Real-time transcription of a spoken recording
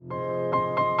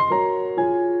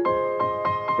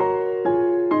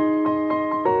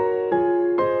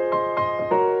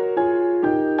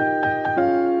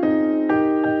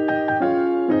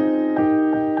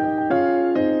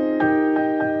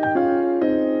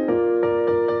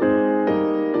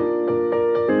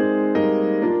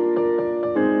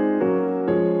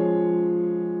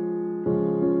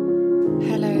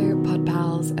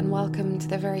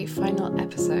final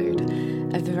episode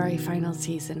of the very final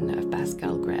season of Best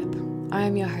Girl Grip. I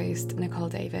am your host, Nicole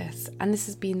Davis, and this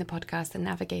has been the podcast that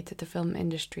navigated the film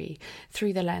industry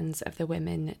through the lens of the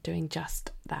women doing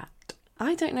just that.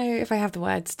 I don't know if I have the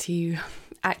words to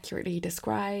accurately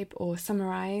describe or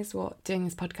summarise what doing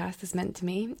this podcast has meant to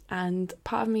me, and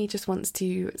part of me just wants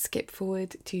to skip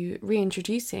forward to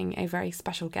reintroducing a very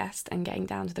special guest and getting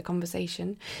down to the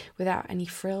conversation without any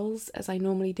frills as I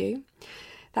normally do.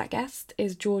 That guest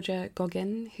is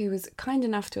Goggin, who was kind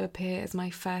enough to appear as my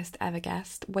first ever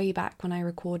guest way back when I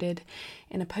recorded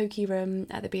in a pokey room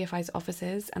at the BFI's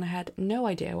offices, and I had no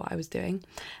idea what I was doing.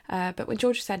 But when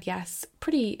Georgia said yes,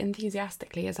 pretty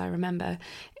enthusiastically as I remember,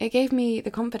 it gave me the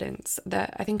confidence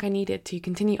that I think I needed to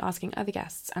continue asking other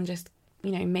guests and just,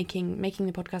 making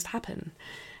the podcast happen.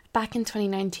 Back in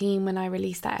 2019, when I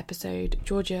released that episode,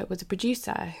 Georgia was a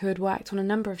producer who had worked on a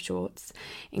number of shorts,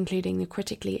 including the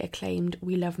critically acclaimed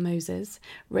We Love Moses,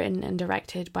 written and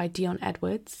directed by Dion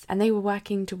Edwards, and they were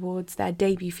working towards their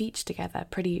debut feature together,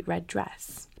 Pretty Red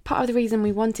Dress. Part of the reason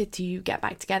we wanted to get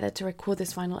back together to record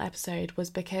this final episode was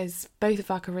because both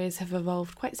of our careers have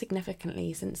evolved quite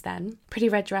significantly since then. Pretty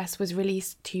Red Dress was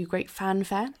released to great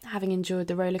fanfare, having endured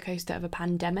the rollercoaster of a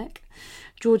pandemic.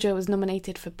 Georgia was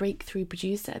nominated for Breakthrough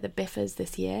Producer at the BIFAs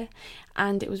this year,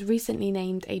 and it was recently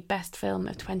named a Best Film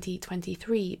of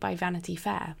 2023 by Vanity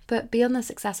Fair. But beyond the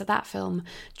success of that film,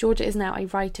 Georgia is now a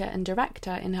writer and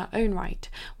director in her own right,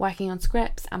 working on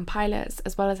scripts and pilots,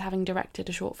 as well as having directed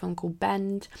a short film called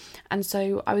Bend. And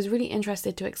so I was really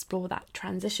interested to explore that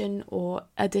transition or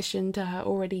addition to her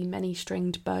already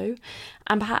many-stringed bow,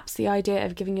 and perhaps the idea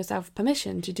of giving yourself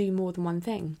permission to do more than one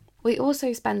thing. We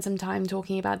also spend some time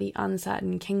talking about the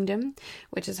Uncertain Kingdom,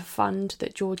 which is a fund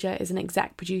that Georgia is an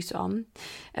exec producer on.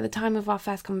 At the time of our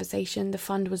first conversation, the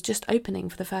fund was just opening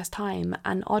for the first time,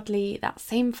 and oddly, that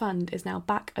same fund is now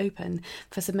back open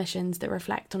for submissions that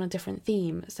reflect on a different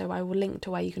theme, so I will link to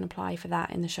where you can apply for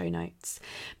that in the show notes.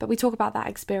 But we talk about that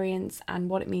experience and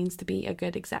what it means to be a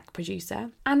good exec producer.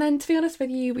 And then, to be honest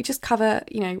with you, we just cover,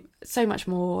 so much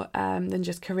more than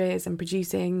just careers and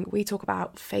producing. We talk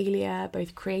about failure,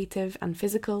 both creative and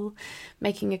physical,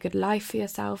 making a good life for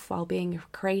yourself while being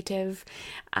creative,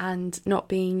 and not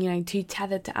being, too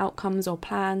tethered to outcomes or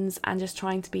plans, and just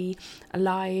trying to be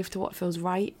alive to what feels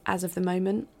right as of the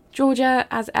moment. Georgia,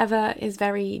 as ever, is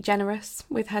very generous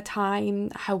with her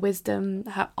time, her wisdom,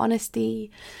 her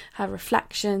honesty, her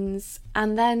reflections,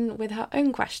 and then with her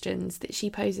own questions that she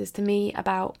poses to me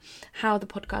about how the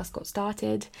podcast got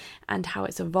started and how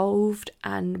it's evolved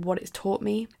and what it's taught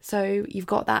me. So you've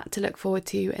got that to look forward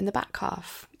to in the back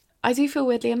half. I do feel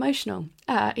weirdly emotional,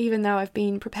 even though I've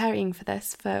been preparing for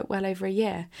this for well over a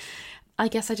year. I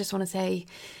guess I just want to say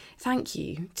thank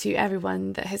you to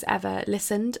everyone that has ever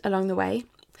listened along the way.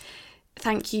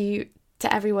 Thank you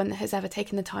to everyone that has ever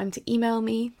taken the time to email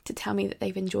me to tell me that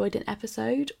they've enjoyed an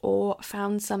episode or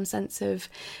found some sense of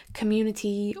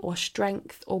community or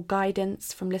strength or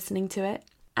guidance from listening to it.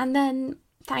 And then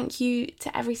thank you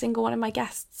to every single one of my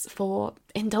guests for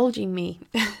indulging me,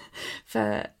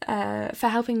 for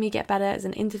helping me get better as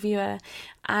an interviewer,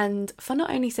 and for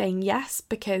not only saying yes,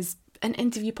 because an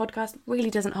interview podcast really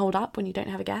doesn't hold up when you don't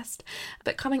have a guest,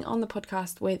 but coming on the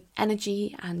podcast with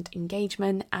energy and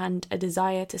engagement and a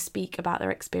desire to speak about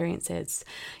their experiences.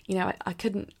 I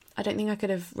don't think I could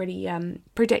have really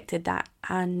predicted that,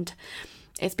 and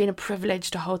it's been a privilege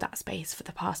to hold that space for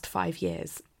the past 5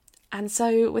 years. And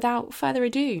so without further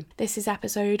ado, this is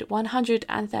episode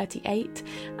 138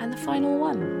 and the final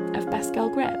one of Best Girl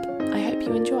Grip. I hope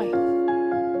you enjoy.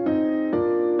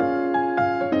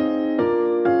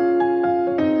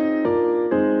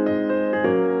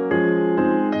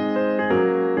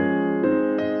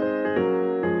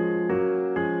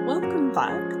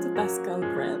 Best Girl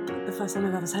Grip, the first time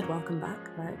I've ever said welcome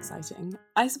back, very exciting.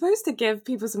 I suppose to give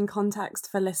people some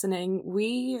context for listening,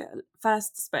 we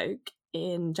first spoke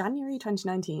in January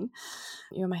 2019.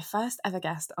 You were my first ever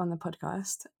guest on the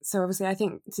podcast. So obviously I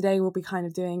think today we'll be kind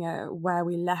of doing where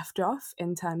we left off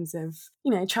in terms of,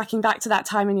 tracking back to that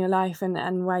time in your life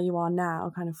and where you are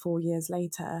now, kind of 4 years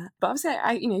later. But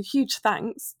obviously huge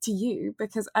thanks to you,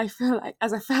 because I feel like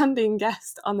as a founding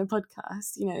guest on the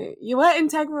podcast, you were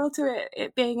integral to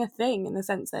it being a thing, in the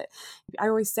sense that I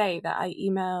always say that I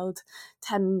emailed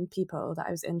 10 people that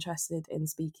I was interested in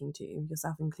speaking to,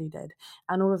 yourself included,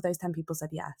 and all of those 10 people said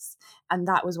yes. And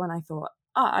that was when I thought,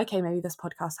 okay, maybe this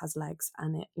podcast has legs,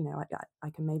 and it, I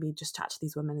can maybe just chat to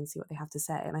these women and see what they have to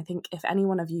say. And I think if any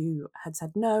one of you had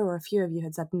said no, or a few of you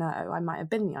had said no, I might have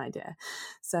been the idea.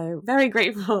 So very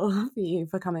grateful for you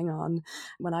for coming on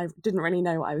when I didn't really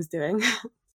know what I was doing.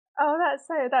 Oh,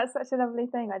 that's such a lovely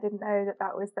thing. I didn't know that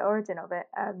that was the origin of it.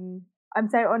 I'm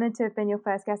so honoured to have been your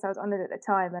first guest. I was honoured at the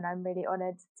time, and I'm really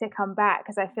honoured to come back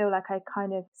because I feel like I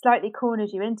kind of slightly cornered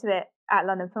you into it at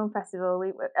London Film Festival.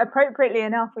 We were, appropriately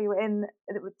enough, we were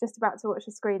just about to watch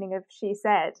a screening of She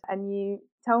Said, and you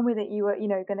told me that you were,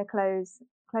 going to close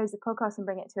the podcast and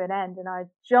bring it to an end, and I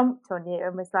jumped on you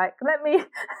and was like, let me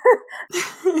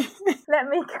let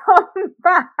me come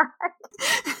back.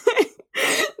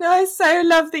 No, I so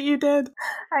love that you did.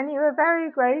 And you were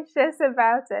very gracious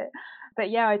about it.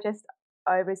 But yeah,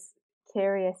 I was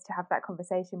curious to have that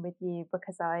conversation with you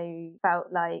because I felt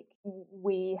like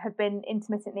we had been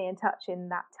intermittently in touch in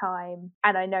that time.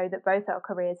 And I know that both our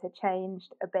careers had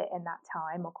changed a bit in that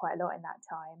time, or quite a lot in that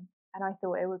time. And I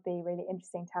thought it would be really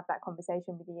interesting to have that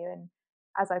conversation with you. And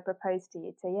as I proposed to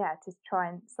you, to try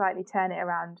and slightly turn it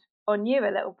around on you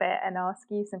a little bit and ask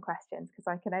you some questions, because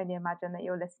I can only imagine that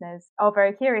your listeners are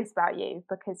very curious about you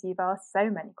because you've asked so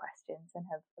many questions and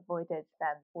have avoided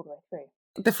them all the way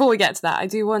through. Before we get to that, I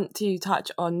do want to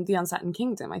touch on The Uncertain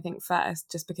Kingdom, I think,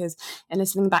 first, just because in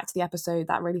listening back to the episode,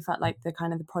 that really felt like the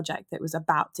kind of the project that was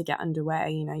about to get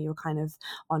underway. You were kind of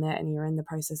on it and you were in the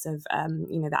process of,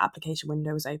 the application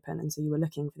window was open. And so you were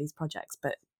looking for these projects,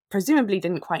 but presumably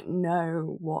didn't quite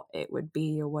know what it would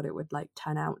be or what it would like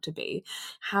turn out to be.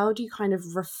 How do you kind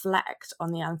of reflect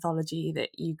on the anthology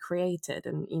that you created?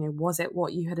 And, was it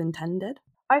what you had intended?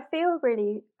 I feel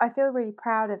really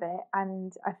proud of it,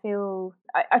 and I feel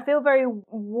very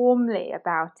warmly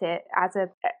about it as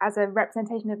a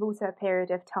representation of also a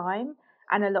period of time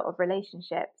and a lot of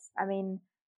relationships. I mean,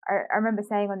 I remember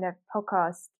saying on the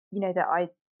podcast, that I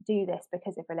do this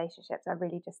because of relationships. I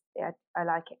really just I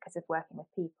like it because of working with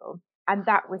people. And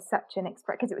that was such an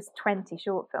express, because it was 20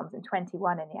 short films and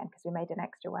 21 in the end because we made an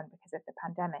extra one because of the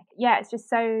pandemic. Yeah, it's just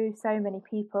so many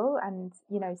people, and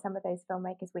some of those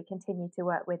filmmakers we continue to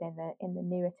work with in the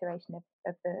new iteration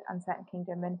of the Uncertain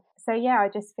Kingdom. And so yeah,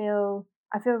 I feel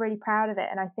really proud of it.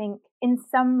 And I think in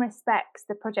some respects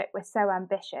the project was so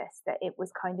ambitious that it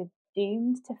was kind of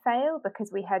doomed to fail,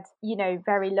 because we had,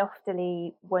 very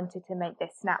loftily wanted to make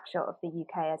this snapshot of the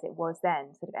UK as it was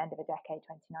then, sort of end of a decade,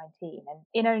 2019. And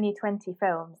in only 20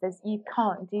 films, you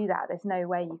can't do that. There's no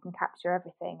way you can capture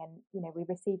everything. And, we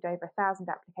received over 1,000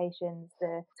 applications.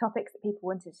 The topics that people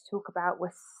wanted to talk about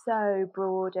were so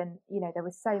broad, and, there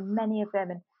were so many of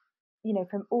them, and,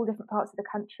 from all different parts of the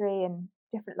country and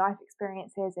different life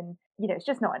experiences. And, it's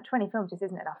just not, 20 films just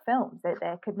isn't enough films.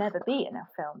 There could never be enough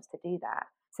films to do that.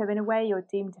 So in a way, you're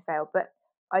doomed to fail. But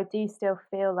I do still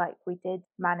feel like we did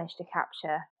manage to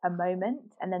capture a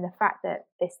moment. And then the fact that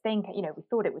this thing, we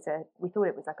thought it was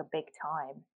like a big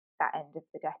time, that end of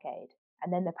the decade.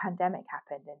 And then the pandemic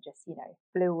happened and just,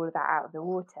 blew all of that out of the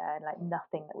water. And like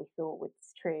nothing that we thought was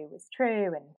true.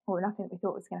 And nothing that we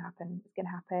thought was going to happen was going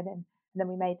to happen. And then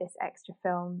we made this extra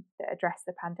film that addressed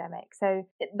the pandemic. So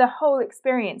the whole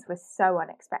experience was so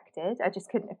unexpected. I just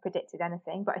couldn't have predicted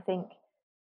anything. But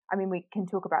I mean, we can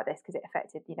talk about this because it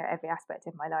affected, every aspect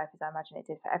of my life, as I imagine it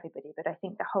did for everybody. But I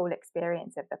think the whole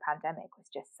experience of the pandemic was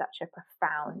just such a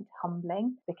profound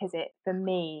humbling, because for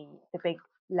me, the big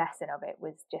lesson of it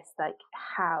was just like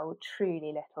how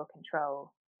truly little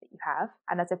control that you have.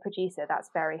 And as a producer, that's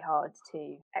very hard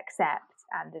to accept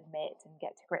and admit and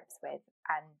get to grips with.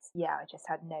 And yeah, I just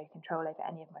had no control over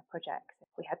any of my projects.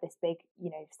 We had this big,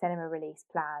 cinema release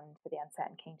planned for The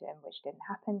Uncertain Kingdom, which didn't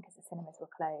happen because the cinemas were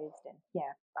closed. And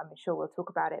yeah, I'm sure we'll talk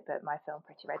about it, but my film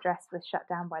Pretty Red Dress was shut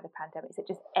down by the pandemic. So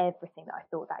just everything that I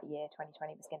thought that year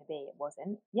 2020 was going to be, it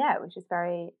wasn't. Yeah, it was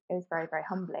very, very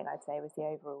humbling, I'd say, was the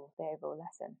overall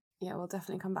lesson. Yeah, we'll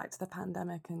definitely come back to the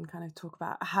pandemic and kind of talk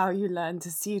about how you learn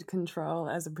to cede control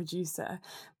as a producer.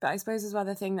 But I suppose as well,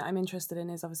 the thing that I'm interested in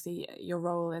is obviously your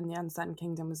role in The Uncertain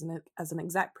Kingdom as an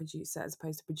exec producer as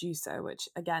opposed to producer, which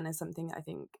again is something that I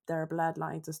think there are blurred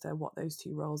lines as to what those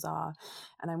two roles are.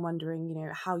 And I'm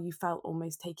wondering, how you felt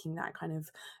almost taking that kind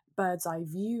of bird's eye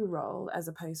view role as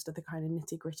opposed to the kind of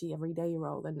nitty gritty everyday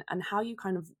role, and how you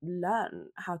kind of learn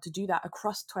how to do that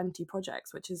across 20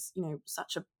 projects, which is,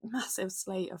 such a massive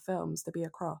slate of films to be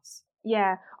across.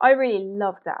 Yeah, I really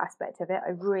loved that aspect of it.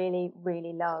 I really,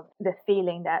 really loved the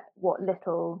feeling that what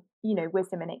little,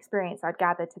 wisdom and experience I'd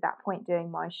gathered to that point doing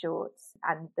my shorts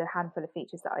and the handful of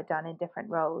features that I'd done in different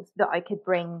roles that I could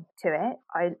bring to it.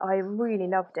 I really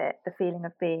loved it, the feeling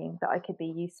of being that I could be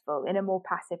useful in a more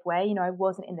passive way. I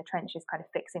wasn't in the trenches kind of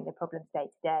fixing the problems day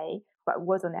to day, but I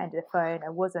was on the end of the phone, I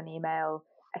was on email.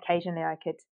 Occasionally I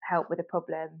could help with a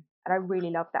problem. And I really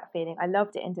loved that feeling. I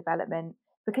loved it in development.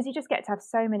 because you just get to have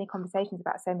so many conversations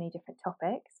about so many different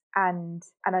topics. And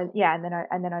then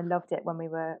I loved it when they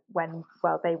were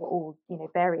all, you know,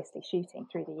 variously shooting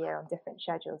through the year on different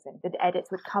schedules, and the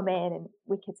edits would come in and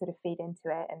we could sort of feed into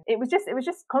it, and it was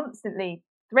just constantly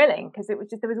thrilling because there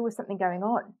was always something going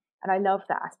on. And I loved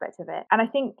that aspect of it. And I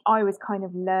think I was kind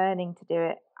of learning to do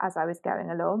it as I was going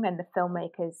along, and the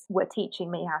filmmakers were teaching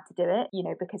me how to do it, you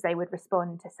know, because they would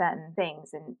respond to certain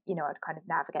things, and, you know, I'd kind of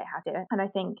navigate how to do it. And I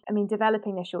think, I mean,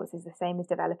 developing the shorts is the same as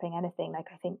developing anything. Like,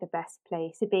 I think the best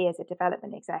place to be as a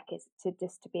development exec is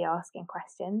to be asking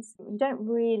questions. You don't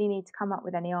really need to come up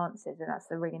with any answers, and that's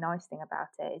the really nice thing about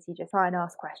it, is you just try and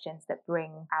ask questions that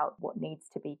bring out what needs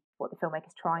to be, what the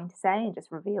filmmaker's trying to say, and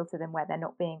just reveal to them where they're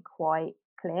not being quite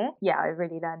clear. Yeah, I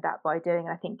really learned that by doing.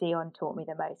 I think Dion taught me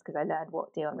the most, because I learned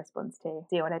what Dion responds to.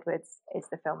 Dion Edwards is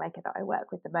the filmmaker that I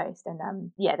work with the most, and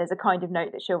there's a kind of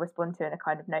note that she'll respond to and a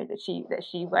kind of note that she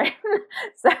won't.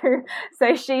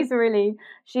 so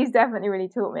she's definitely really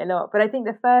taught me a lot. But I think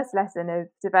the first lesson of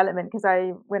development,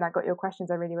 because when I got your questions,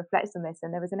 I really reflected on this,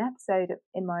 and there was an episode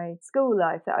in my school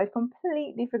life that I'd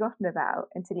completely forgotten about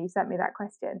until you sent me that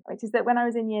question, which is that when I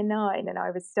was in year 9 and I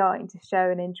was starting to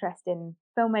show an interest in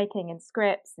filmmaking and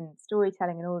scripts and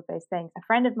storytelling and all of those things, a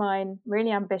friend of mine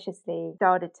really ambitiously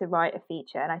started to write a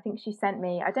feature, and I think she sent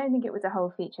me, I don't think it was a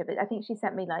whole feature, but I think she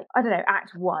sent me, like, I don't know,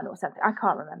 act 1 or something, I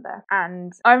can't remember.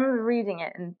 And I remember reading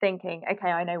it and thinking, okay,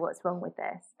 I know what's wrong with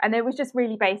this. And it was just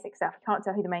really basic stuff. I can't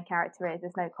tell who the main character is,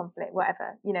 there's no conflict,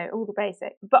 whatever, you know, all the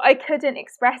basics. But I couldn't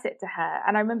express it to her,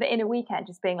 and I remember in a weekend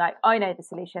just being like, I know the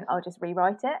solution, I'll just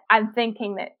rewrite it, and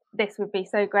thinking that this would be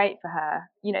so great for her,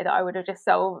 you know, that I would have just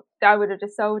solved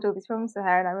all these problems for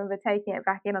her. And I remember taking it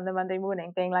back in on the Monday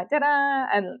morning, being like, da-da,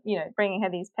 and, you know, bringing her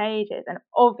these pages, and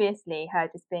obviously her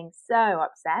just being so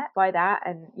upset by that,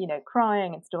 and, you know,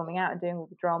 crying and storming out and doing all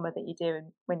the drama that you do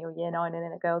when you're year 9 and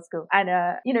in a girls' school. And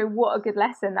you know, what a good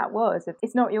lesson that was.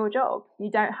 It's not your job. You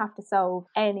don't have to solve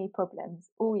any problems.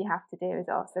 All you have to do is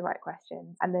ask the right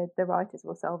questions, and the writers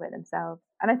will solve it themselves.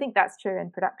 And I think that's true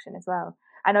in production as well.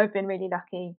 And I've been really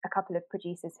lucky, a couple of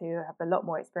producers who have a lot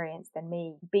more experience than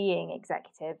me being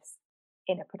executives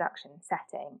in a production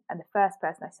setting. And the first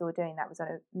person I saw doing that was on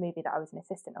a movie that I was an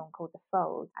assistant on called The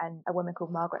Fold, and a woman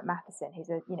called Margaret Matheson, who's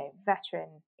a, you know, veteran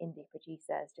indie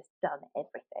producer, has just done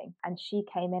everything. And she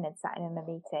came in and sat in a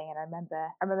meeting, and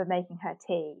I remember making her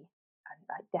tea and,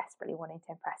 like, desperately wanting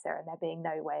to impress her, and there being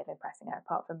no way of impressing her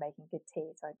apart from making good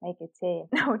tea. So I'd make good tea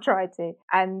or try to.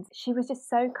 And she was just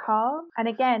so calm. And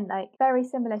again, like, very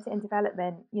similar to in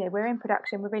development, you know, we're in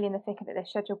production, we're really in the thick of it, there's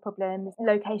schedule problems,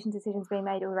 location decisions being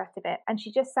made, all the rest of it. And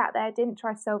she just sat there, didn't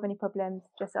try to solve any problems,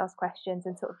 just asked questions,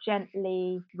 and sort of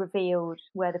gently revealed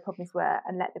where the problems were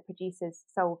and let the producers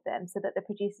solve them, so that the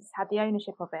producers had the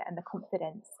ownership of it and the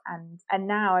confidence. And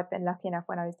now I've been lucky enough,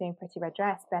 when I was doing Pretty Red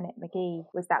Dress, Bennett McGee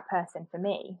was that person for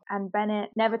me. And Bennett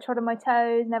never trod on my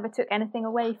toes, never took anything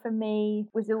away from me,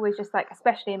 was always just like,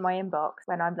 especially in my inbox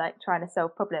when I'm like trying to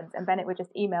solve problems, and Bennett would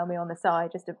just email me on the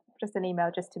side, just an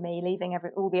email just to me, leaving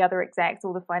all the other execs,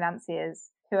 all the financiers,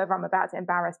 whoever I'm about to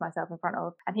embarrass myself in front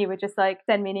of, and he would just like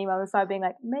send me an email on the side being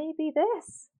like, maybe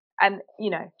this. And, you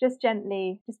know, just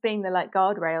gently, just being the like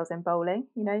guardrails in bowling,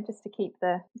 you know, just to keep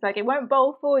it's like, it won't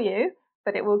bowl for you,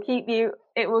 but it will keep you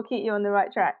on the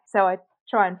right track. So I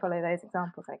try and follow those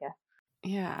examples, I guess.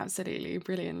 Yeah, absolutely.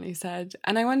 Brilliantly said.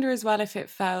 And I wonder as well if it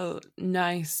felt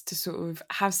nice to sort of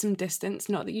have some distance,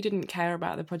 not that you didn't care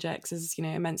about the projects as, you know,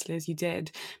 immensely as you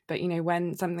did, but, you know,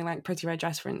 when something like Pretty Red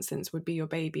Dress, for instance, would be your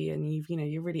baby, and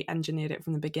you really engineered it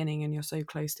from the beginning, and you're so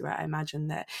close to it. I imagine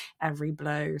that every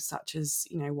blow, such as,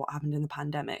 you know, what happened in the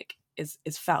pandemic, is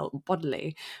felt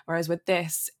bodily. Whereas with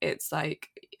this, it's like,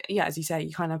 yeah, as you say,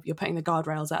 you're putting the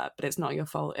guardrails up, but it's not your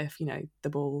fault if, you know, the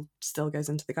ball still goes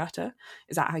into the gutter.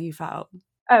 Is that how you felt?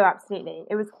 Oh, absolutely.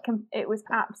 It was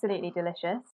absolutely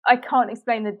delicious. I can't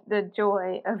explain the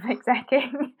joy of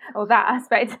execing, or that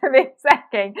aspect of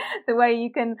execing, the way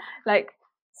you can like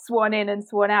swan in and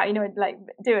swan out, you know, like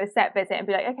do a set visit and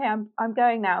be like, okay, I'm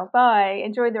going now, bye,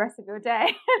 enjoy the rest of your day.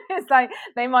 It's like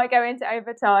they might go into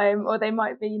overtime, or they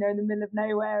might be, you know, in the middle of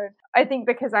nowhere. And I think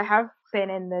because I have been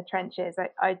in the trenches,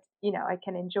 I you know, I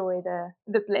can enjoy the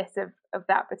bliss of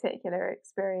that particular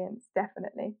experience,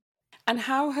 definitely. And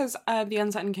how has the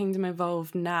Uncertain Kingdom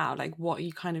evolved now? Like, what are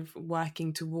you kind of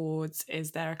working towards?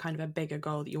 Is there a kind of a bigger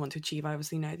goal that you want to achieve? I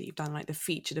obviously know that you've done like the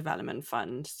feature development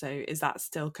fund. So is that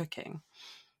still cooking?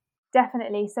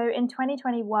 Definitely. So in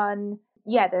 2021,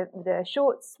 yeah, the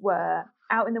shorts were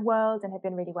out in the world and had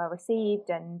been really well received.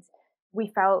 And we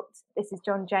felt, this is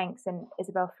John Jenks and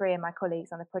Isabel Free and my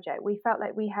colleagues on the project, we felt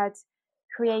like we had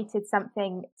created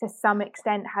something to some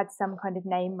extent, had some kind of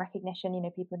name recognition,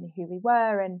 people knew who we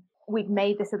were, and we'd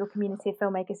made this little community of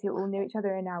filmmakers who all knew each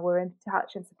other and now were in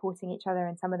touch and supporting each other,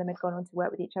 and some of them had gone on to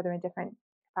work with each other in different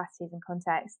capacities and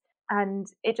contexts. And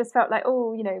it just felt like,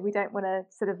 we don't want to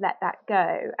sort of let that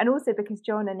go. And also because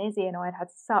John and Izzy and I had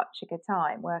such a good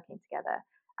time working together,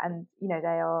 and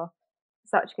they are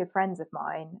such good friends of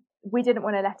mine, we didn't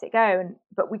want to let it go.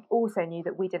 But we also knew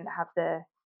that we didn't have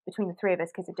between the three of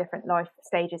us, because of different life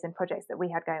stages and projects that we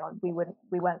had going on, we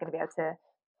weren't going to be able to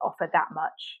offer that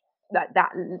much,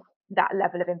 that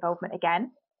level of involvement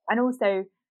again. And also,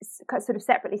 sort of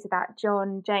separately to that,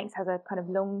 John Jenks has a kind of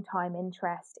long time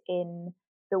interest in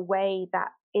the way that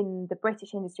in the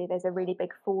British industry there's a really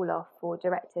big fall off for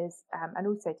directors, and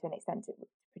also to an extent to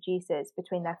producers,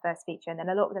 between their first feature, and then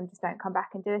a lot of them just don't come back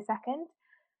and do a second.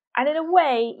 And in a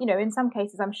way, in some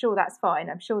cases, I'm sure that's fine.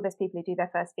 I'm sure there's people who do their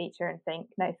first feature and think,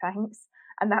 no thanks.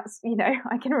 And that's,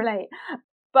 I can relate.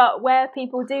 But where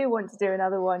people do want to do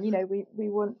another one, we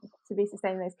want to be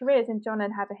sustaining those careers. And John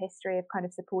had a history of kind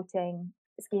of supporting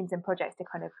schemes and projects to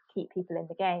kind of keep people in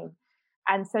the game.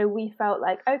 And so we felt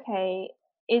like, okay,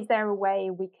 is there a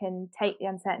way we can take the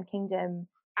Uncertain Kingdom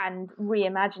and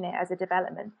reimagine it as a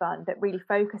development fund that really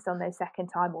focused on those second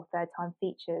time or third time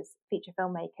feature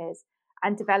filmmakers,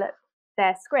 and develop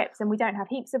their scripts? And we don't have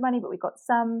heaps of money, but we've got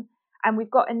some, and we've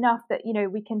got enough that,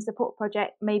 we can support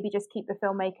project, maybe just keep the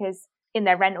filmmakers in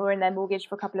their rent or in their mortgage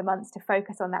for a couple of months to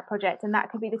focus on that project. And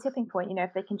that could be the tipping point,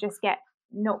 if they can just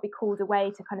not be called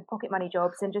away to kind of pocket money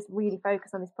jobs and just really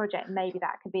focus on this project, maybe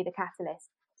that could be the catalyst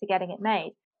to getting it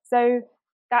made. So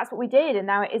that's what we did. And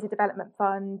now it is a development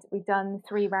fund. We've done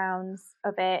 3 rounds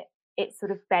of it. It's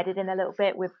sort of bedded in a little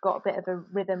bit. We've got a bit of a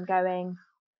rhythm going.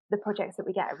 The projects that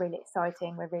we get are really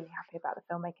exciting. We're really happy about the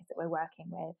filmmakers that we're working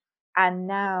with. And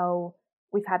now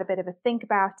we've had a bit of a think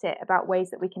about it, about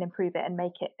ways that we can improve it and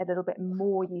make it a little bit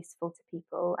more useful to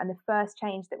people. And the first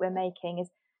change that we're making is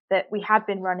that we had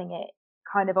been running it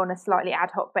kind of on a slightly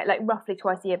ad hoc, but like roughly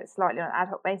twice a year, but slightly on an ad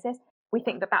hoc basis. We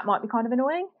think that might be kind of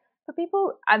annoying for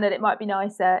people, and that it might be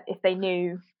nicer if they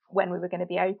knew when we were going to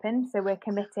be open. So we're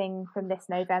committing from this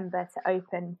November to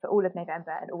open for all of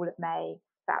November and all of May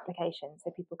for applications,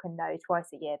 so people can know twice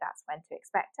a year that's when to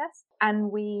expect us.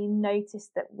 And we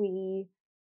noticed that we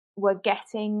were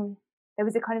there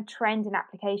was a kind of trend in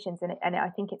applications, and I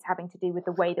think it's having to do with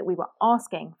the way that we were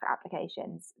asking for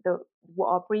applications. What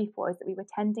our brief was, that we were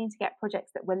tending to get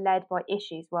projects that were led by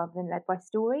issues rather than led by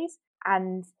stories,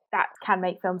 and that can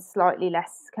make films slightly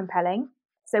less compelling.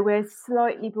 So we're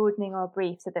slightly broadening our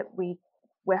brief so that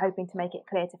we're hoping to make it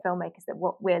clear to filmmakers that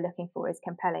what we're looking for is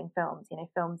compelling films,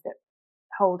 films that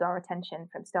hold our attention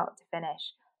from start to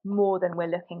finish, more than we're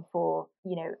looking for,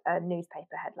 a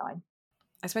newspaper headline.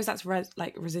 I suppose that's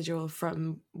residual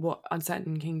from what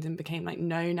Uncertain Kingdom became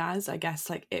known as. I guess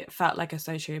it felt like a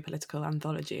socio-political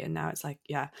anthology, and now it's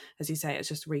as you say, it's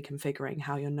just reconfiguring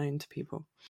how you're known to people.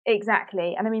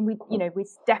 Exactly. And I mean, we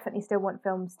definitely still want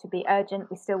films to be urgent.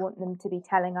 We still want them to be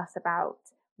telling us about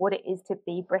what it is to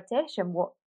be British and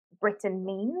what Britain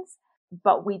means,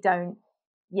 but we don't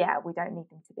need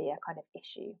them to be a kind of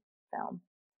issue film.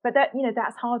 But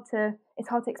it's hard to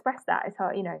express that. It's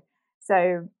hard,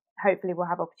 so hopefully we'll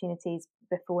have opportunities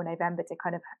before November to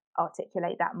kind of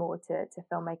articulate that more to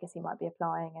filmmakers who might be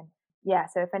applying. And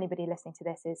so if anybody listening to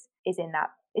this is in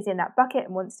that bucket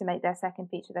and wants to make their second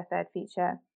feature, their third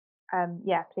feature,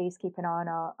 please keep an eye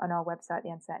on our website,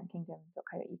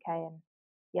 theuncertainkingdom.co.uk, and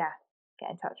get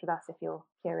in touch with us if you're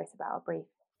curious about our brief.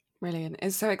 Brilliant.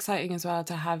 It's so exciting as well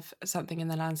to have something in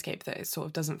the landscape that it sort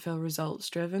of doesn't feel results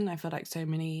driven. I feel like so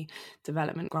many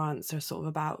development grants are sort of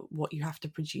about what you have to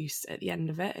produce at the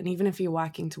end of it. And even if you're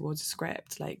working towards a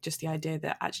script, just the idea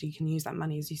that actually you can use that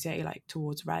money, as you say,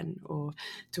 towards rent or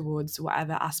towards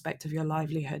whatever aspect of your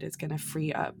livelihood is going to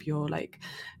free up your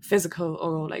physical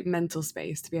or mental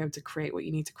space to be able to create what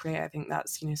you need to create. I think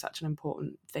that's, such an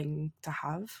important thing to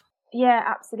have. Yeah,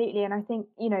 absolutely. And I think,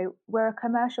 we're a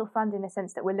commercial fund in the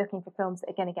sense that we're looking for films that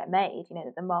are going to get made,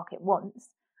 that the market wants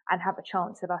and have a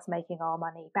chance of us making our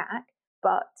money back.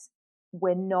 But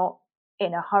we're not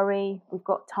in a hurry. We've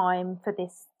got time for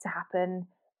this to happen,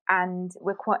 and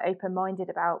we're quite open-minded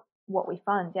about what we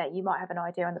fund. Yeah, you might have an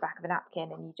idea on the back of a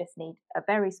napkin and you just need a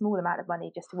very small amount of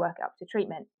money just to work it up to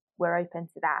treatment. We're open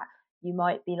to that. You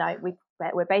might be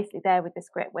we're basically there with the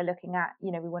script. We're looking at, we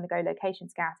want to go location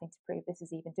scouting to prove this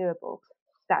is even doable.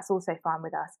 That's also fine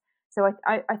with us. So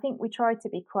I think we try to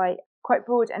be quite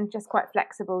broad and just quite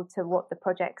flexible to what the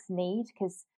projects need,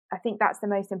 because I think that's the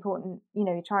most important.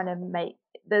 You're trying to make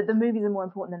the movies are more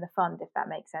important than the fund, if that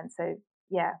makes sense. So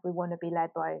we want to be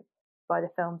led by the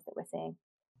films that we're seeing.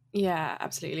 Yeah,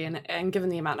 absolutely. And given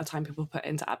the amount of time people put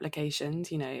into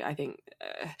applications, I think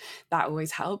that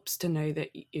always helps to know that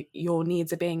your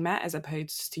needs are being met as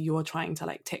opposed to you're trying to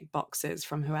like tick boxes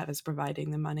from whoever's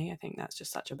providing the money. I think that's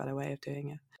just such a better way of doing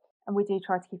it. And we do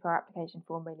try to keep our application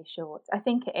form really short. I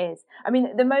think it is. I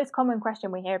mean, the most common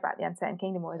question we hear about the Uncertain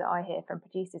Kingdom, or that I hear from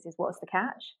producers, is what's the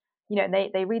catch? And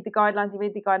they read the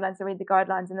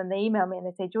guidelines, and then they email me and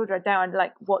they say, Georgia, I don't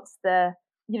like, what's the,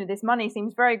 this money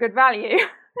seems very good value.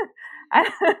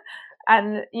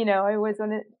 and, I always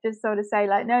want to just sort of say,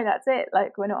 like, no, that's it.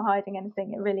 Like, we're not hiding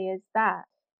anything. It really is that.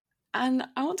 And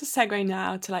I want to segue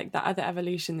now to like the other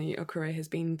evolution that your career has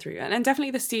been through. And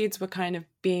definitely the seeds were kind of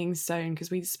being sown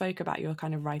because we spoke about your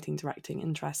kind of writing, directing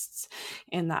interests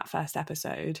in that first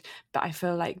episode. But I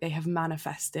feel like they have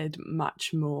manifested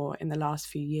much more in the last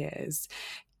few years.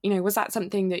 Was that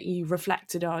something that you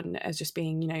reflected on as just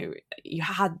being, you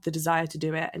had the desire to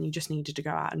do it and you just needed to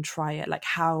go out and try it? Like,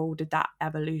 how did that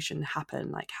evolution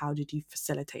happen? Like, how did you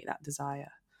facilitate that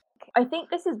desire? I think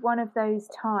this is one of those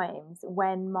times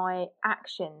when my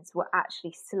actions were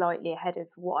actually slightly ahead of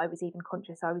what I was even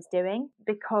conscious I was doing.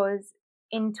 Because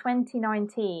in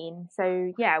 2019,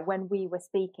 so yeah, when we were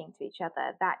speaking to each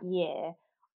other that year,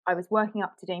 I was working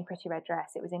up to doing Pretty Red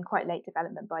Dress. It was in quite late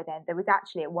development by then. There was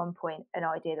actually at one point an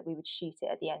idea that we would shoot it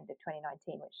at the end of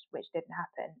 2019, which didn't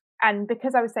happen. And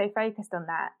because I was so focused on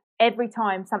that, every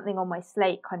time something on my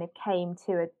slate kind of came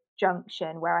to a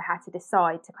junction where I had to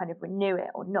decide to kind of renew it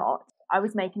or not, I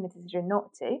was making the decision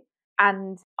not to.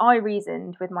 And I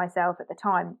reasoned with myself at the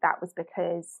time that was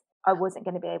because I wasn't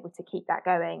going to be able to keep that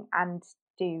going and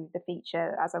do the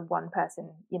feature as a one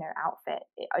person, outfit.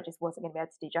 I just wasn't going to be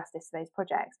able to do justice to those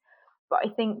projects. But I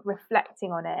think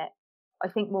reflecting on it, I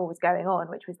think more was going on,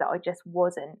 which was that I just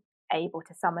wasn't able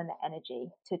to summon the energy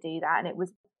to do that. And it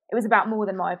was about more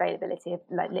than my availability of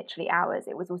like literally hours.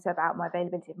 It was also about my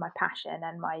availability of my passion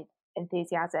and my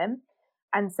enthusiasm.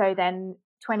 And so then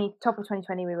top of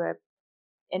 2020, we were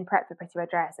in prep for Pretty Red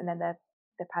Dress, and then the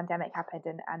pandemic happened,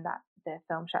 and that the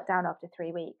film shut down after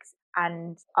 3 weeks.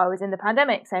 And I was in the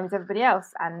pandemic, same as everybody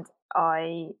else. And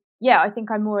I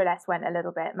think I more or less went a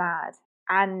little bit mad.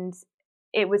 And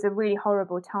it was a really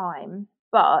horrible time,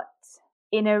 but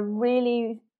in a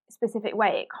really specific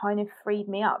way, it kind of freed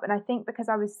me up. And I think because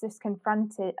I was just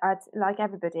confronted, like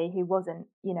everybody who wasn't,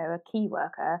 a key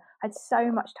worker, I had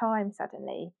so much time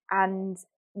suddenly and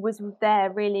was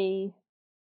there really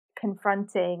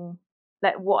confronting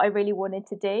like what I really wanted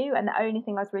to do. And the only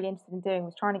thing I was really interested in doing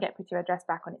was trying to get Pretty Red Dress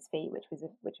back on its feet, which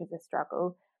was a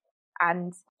struggle,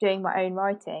 and doing my own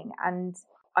writing. And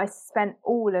I spent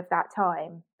all of that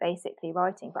time basically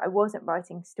writing, but I wasn't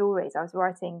writing stories. I was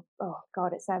writing, oh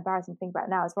God, it's so embarrassing to think about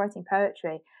now. I was writing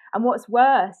poetry. And what is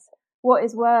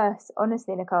worse,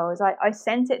 honestly, Nicole, is I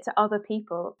sent it to other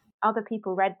people. Other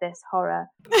people read this horror.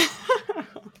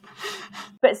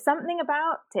 But something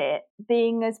about it,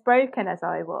 being as broken as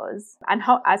I was and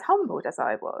as humbled as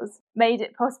I was, made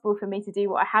it possible for me to do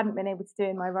what I hadn't been able to do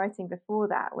in my writing before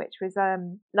that, which was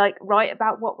like write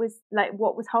about what was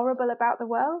horrible about the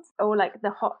world, or like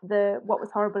what was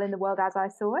horrible in the world as I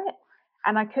saw it.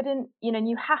 And I couldn't, and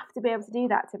you have to be able to do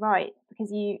that to write,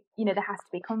 because there has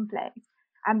to be conflict.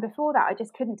 And before that, I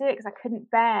just couldn't do it because I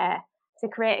couldn't bear to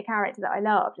create a character that I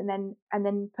loved and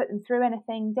then put them through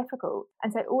anything difficult.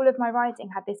 And so all of my writing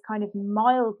had this kind of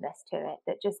mildness to it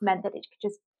that just meant that it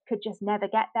could just never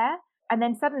get there. And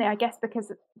then suddenly, I guess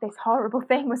because this horrible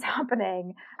thing was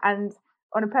happening, and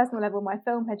on a personal level, my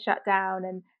film had shut down,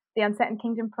 and the Uncertain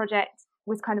Kingdom project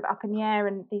was kind of up in the air,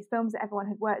 and these films that everyone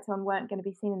had worked on weren't going to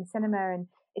be seen in the cinema, and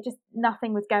it just,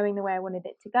 nothing was going the way I wanted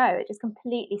it to go. It just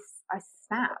completely, I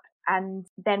snapped. And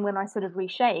then when I sort of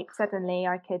reshaped, suddenly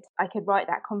I could write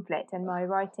that conflict, and my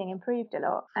writing improved a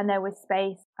lot. And there was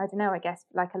space. I don't know, I guess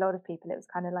like a lot of people, it was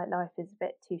kind of like life is a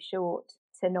bit too short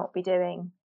to not be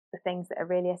doing the things that are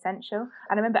really essential. And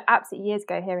I remember absolutely years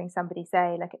ago hearing somebody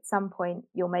say, like, at some point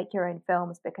you'll make your own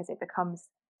films because it becomes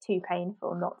too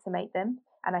painful not to make them.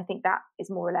 And I think that is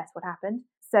more or less what happened.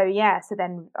 So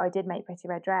then I did make Pretty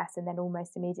Red Dress, and then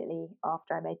almost immediately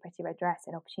after I made Pretty Red Dress,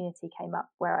 an opportunity came up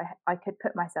where I could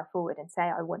put myself forward and say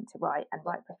I want to write, and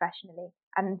write professionally.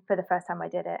 And for the first time I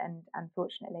did it, and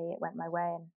unfortunately it went my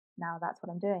way, and now that's what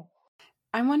I'm doing.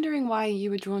 I'm wondering why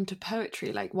you were drawn to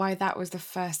poetry, like why that was the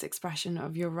first expression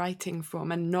of your writing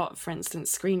form and not, for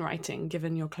instance, screenwriting,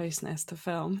 given your closeness to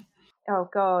film. Oh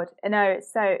God, no,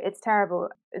 it's terrible.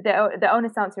 The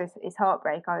honest answer is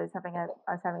heartbreak. I was having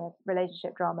a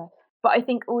relationship drama, but I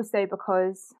think also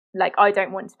because like I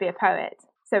don't want to be a poet,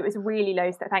 so it was really low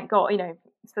stakes. Thank God,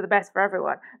 it's for the best for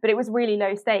everyone. But it was really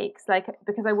low stakes, like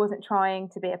because I wasn't trying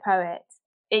to be a poet.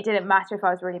 it didn't matter if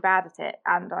I was really bad at it,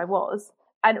 and I was.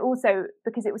 And also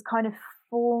because it was kind of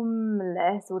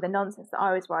formless, or the nonsense that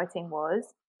I was writing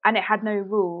was, and it had no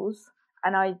rules,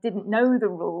 and I didn't know the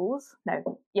rules.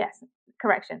 No, yes,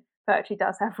 correction. Poetry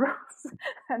does have rules,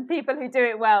 and people who do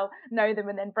it well know them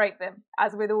and then break them,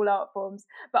 as with all art forms.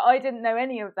 But I didn't know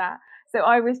any of that. So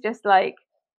I was just like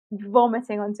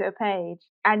vomiting onto a page.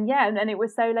 And yeah, and it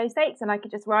was so low stakes, and I could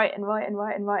just write and write and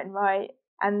write and write and write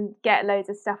and get loads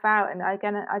of stuff out. And I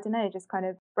don't know, just kind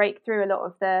of break through a lot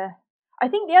of the. I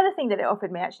think the other thing that it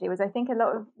offered me actually was, I think a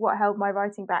lot of what held my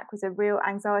writing back was a real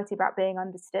anxiety about being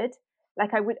understood.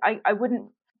 Like I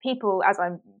wouldn't, people, as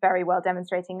I'm very well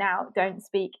demonstrating now, don't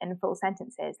speak in full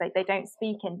sentences. Like they don't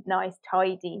speak in nice,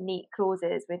 tidy, neat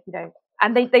clauses with,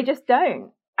 and they just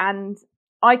don't. And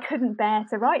I couldn't bear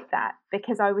to write that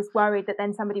because I was worried that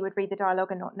then somebody would read the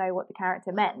dialogue and not know what the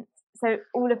character meant. So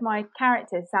all of my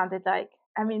characters sounded like,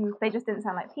 they just didn't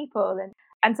sound like people.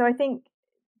 And so I think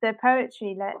the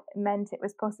poetry meant it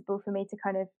was possible for me to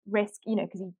kind of risk,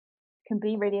 because you can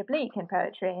be really oblique in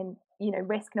poetry and,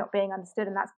 risk not being understood.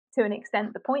 And that's to an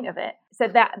extent the point of it. So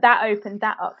that opened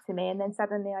that up to me. And then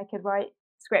suddenly I could write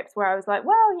scripts where I was like,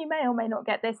 well, you may or may not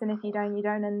get this. And if you don't, you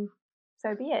don't. And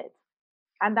so be it.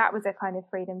 And that was a kind of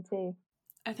freedom too.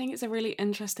 I think it's a really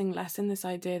interesting lesson, this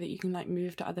idea that you can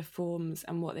move to other forms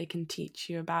and what they can teach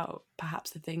you about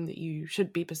perhaps the thing that you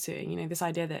should be pursuing. This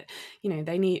idea that, you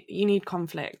need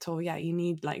conflict, or you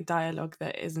need dialogue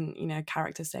that isn't,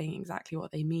 characters saying exactly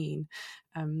what they mean.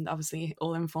 Obviously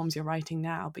all informs your writing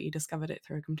now, but you discovered it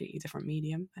through a completely different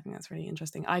medium. I think that's really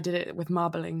interesting. I did it with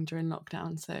marbling during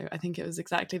lockdown, so I think it was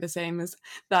exactly the same as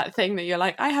that thing that you're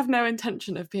like, I have no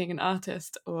intention of being an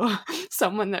artist or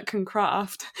someone that can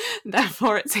craft,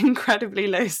 therefore it's incredibly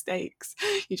low stakes.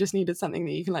 You just needed something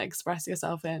that you can express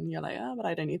yourself in. You're like, but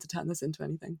I don't need to turn this into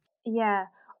anything. Yeah,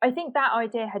 I think that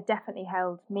idea had definitely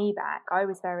held me back. I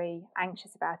was very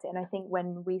anxious about it, and I think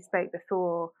when we spoke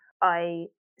before, I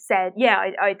said,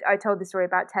 I told the story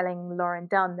about telling Lauren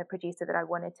Dunn, the producer, that I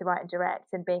wanted to write and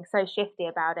direct, and being so shifty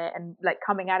about it, and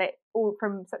coming at it all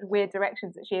from such weird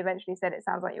directions that she eventually said, it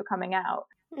sounds like you're coming out.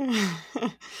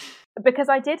 Because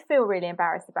I did feel really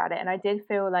embarrassed about it, and I did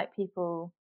feel like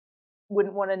people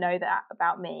wouldn't want to know that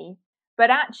about me.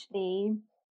 But actually,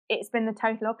 it's been the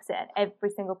total opposite. And every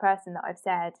single person that I've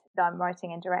said that I'm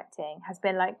writing and directing has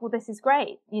been like, well, this is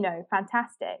great,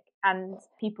 fantastic. And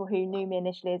people who knew me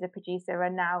initially as a producer are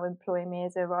now employing me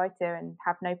as a writer and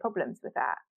have no problems with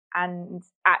that, and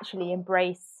actually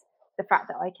embrace the fact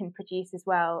that I can produce as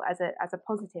well as a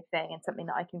positive thing and something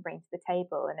that I can bring to the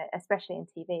table. And especially in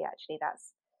TV, actually,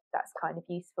 that's kind of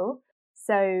useful.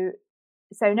 So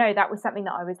no, that was something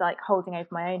that I was holding over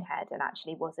my own head and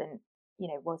actually wasn't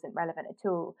relevant at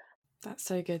all. That's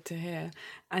so good to hear.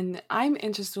 And I'm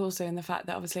interested also in the fact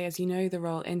that obviously, as you know the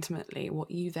role intimately, what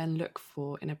you then look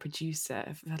for in a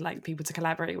producer, for people to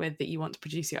collaborate with, that you want to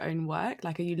produce your own work.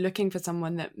 Are you looking for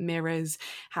someone that mirrors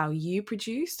how you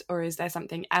produced, or is there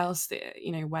something else that,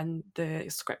 when the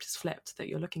script is flipped, that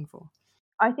you're looking for?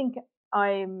 I think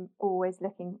I'm always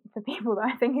looking for people that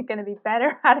I think are going to be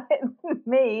better at it than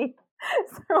me.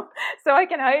 So I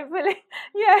can hopefully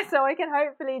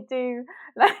do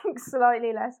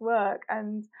slightly less work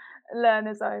and learn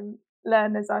as I'm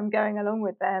going along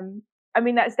with them.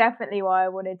 That's definitely why I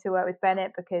wanted to work with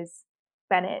Bennett, because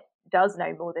Bennett does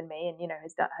know more than me, and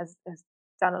has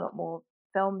done a lot more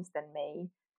films than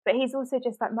me. But he's also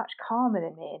just much calmer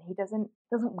than me, and he doesn't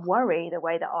worry the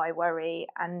way that I worry,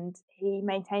 and he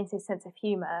maintains his sense of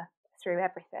humor through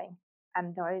everything.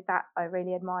 And I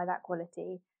really admire that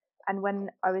quality. And when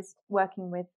I was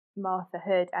working with Martha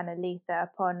Hood and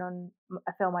Aletha on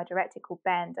a film I directed called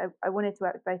Bend, I wanted to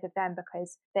work with both of them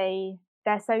because they're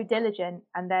so diligent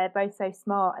and they're both so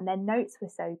smart, and their notes were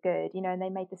so good, and they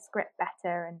made the script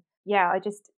better. And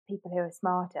people who are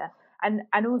smarter, and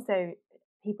also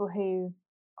people who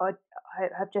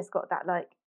have just got that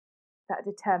that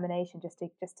determination just to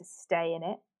stay in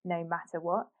it no matter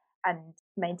what, and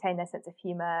maintain their sense of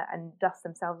humor and dust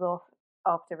themselves off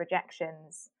after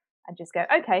rejections, and just go,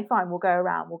 okay, fine, we'll go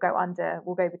around, we'll go under,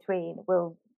 we'll go between,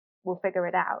 we'll figure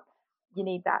it out. You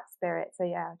need that spirit. So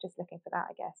yeah, just looking for that,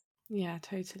 I guess. Yeah,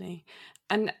 totally.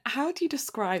 And how do you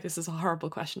describe, this is a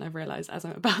horrible question, I've realized as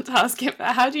I'm about to ask it,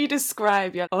 but how do you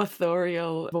describe your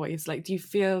authorial voice? Do you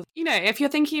feel, if you're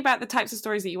thinking about the types of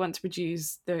stories that you want to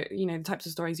produce, the types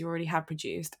of stories you already have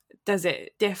produced, does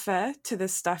it differ to the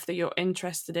stuff that you're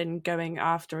interested in going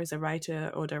after as a writer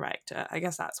or director? I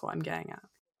guess that's what I'm getting at.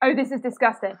 Oh, this is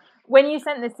disgusting. When you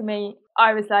sent this to me,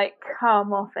 I was like,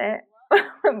 come off it.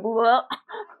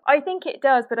 I think it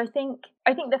does, but I think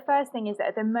the first thing is that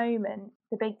at the moment,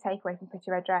 the big takeaway from Pretty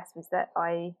Red Dress was that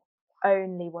I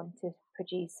only want to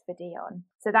produce for Dion.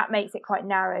 So that makes it quite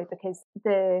narrow, because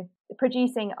the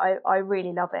producing, I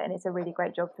really love it, and it's a really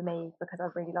great job for me because I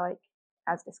really like,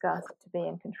 as discussed, to be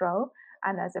in control.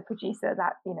 And as a producer,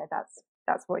 that, you know, that's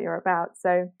what you're about.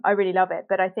 So I really love it.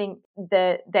 But I think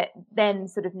that then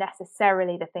sort of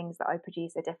necessarily the things that I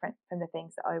produce are different from the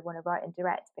things that I want to write and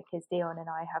direct, because Dion and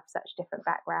I have such different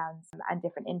backgrounds and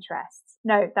different interests.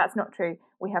 No, that's not true.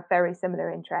 We have very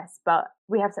similar interests, but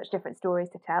we have such different stories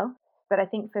to tell. But I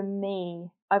think for me,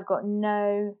 I've got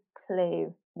no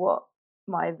clue what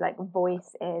my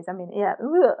voice is. I mean, yeah,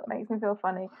 it makes me feel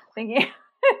funny thinking.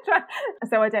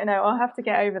 So I don't know. I'll have to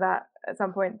get over that at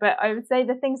some point. But I would say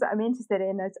the things that I'm interested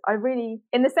in is, I really,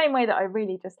 in the same way that I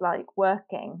really just like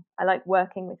working, I like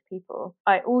working with people.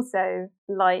 I also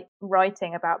like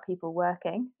writing about people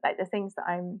working. Like the things that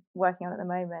I'm working on at the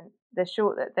moment,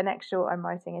 the next short I'm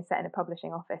writing is set in a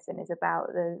publishing office and is about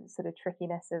the sort of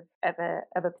trickiness of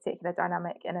a particular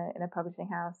dynamic in a publishing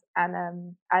house.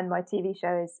 And my TV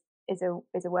show is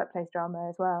a workplace drama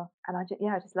as well, and I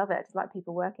just love it. I just like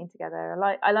people working together.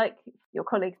 I like your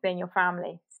colleagues being your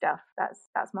family stuff.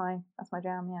 That's my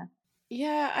jam.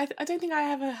 Yeah, I don't think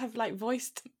I ever have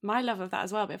voiced my love of that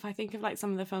as well. But if I think of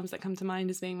some of the films that come to mind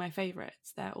as being my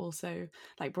favourites, they're also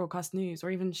Broadcast News or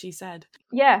even She Said.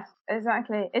 Yeah,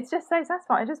 exactly. It's just so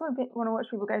satisfying. I just want to watch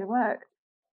people go to work.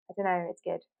 I don't know, it's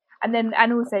good.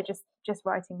 And also just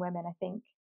writing women. I think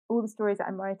all the stories that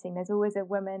I'm writing, there's always a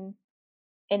woman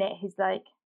in it who's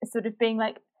sort of being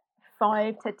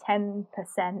 5 to 10%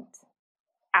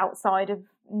 outside of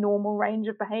normal range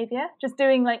of behavior, just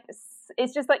doing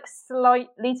it's just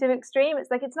slightly too extreme. It's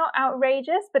it's not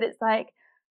outrageous, but it's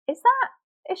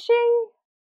is she,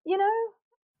 you know?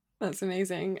 That's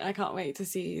amazing. I can't wait to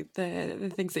see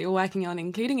the things that you're working on,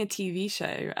 including a TV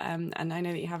show. And I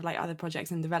know that you have other projects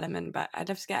in development, but I'd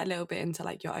love to get a little bit into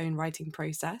your own writing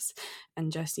process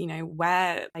and just,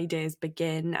 where ideas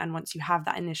begin. And once you have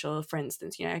that initial, for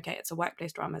instance, okay, it's a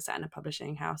workplace drama set in a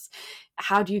publishing house.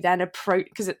 How do you then approach,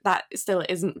 because that still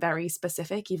isn't very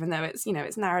specific, even though it's,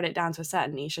 it's narrowed it down to a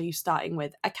certain niche. Are you starting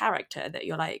with a character that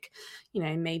you're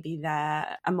maybe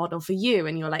they're a model for you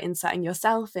and you're inserting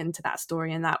yourself into that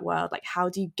story and that world? How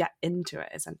do you get into it,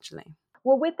 essentially?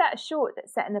 Well, with that short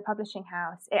that's set in the publishing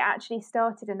house, it actually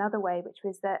started another way, which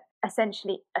was that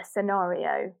essentially a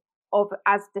scenario of,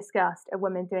 as discussed, a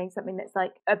woman doing something that's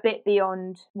a bit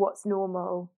beyond what's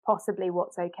normal, possibly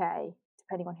what's okay,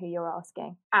 depending on who you're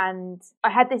asking. And I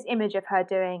had this image of her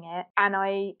doing it, and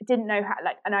I didn't know how,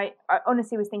 and I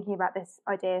honestly was thinking about this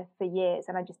idea for years,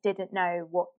 and I just didn't know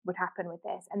what would happen with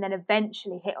this. And then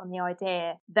eventually hit on the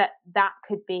idea that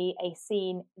could be a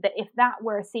scene, that if that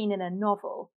were a scene in a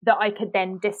novel, that I could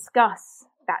then discuss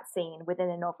that scene within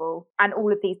a novel, and all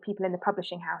of these people in the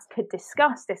publishing house could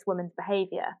discuss this woman's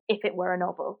behavior if it were a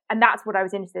novel. And that's what I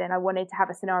was interested in. I wanted to have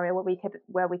a scenario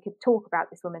where we could talk about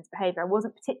this woman's behavior. I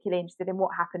wasn't particularly interested in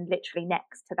what happened literally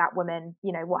next to that woman,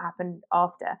 what happened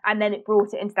after. And then it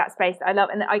brought it into that space that I love.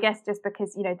 And I guess just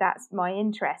because, that's my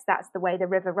interest, that's the way the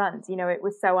river runs. It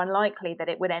was so unlikely that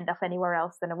it would end up anywhere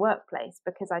else than a workplace,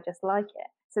 because I just like it.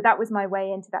 So that was my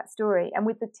way into that story. And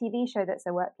with the TV show that's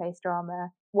a workplace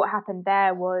drama, what happened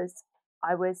there was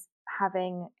I was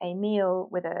having a meal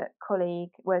with a colleague,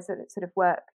 was a sort of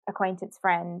work acquaintance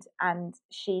friend, and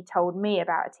she told me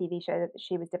about a TV show that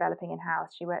she was developing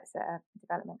in-house. She works at a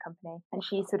development company, and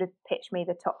she sort of pitched me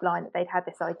the top line that they'd had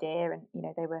this idea, and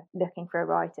they were looking for a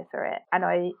writer for it. And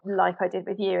I, like I did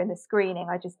with you in the screening,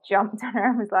 I just jumped on her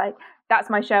and was like, that's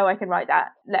my show, I can write that,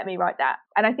 let me write that.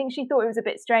 And I think she thought it was a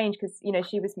bit strange because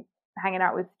she was hanging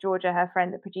out with Georgia, her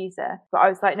friend, the producer. But I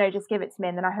was like, no, just give it to me.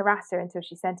 And then I harassed her until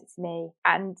she sent it to me.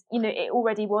 And, it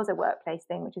already was a workplace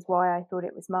thing, which is why I thought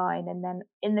it was mine. And then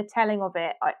in the telling of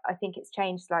it, I think it's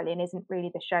changed slightly and isn't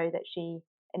really the show that she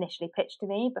initially pitched to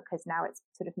me, because now it's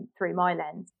sort of through my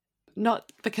lens.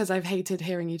 Not because I've hated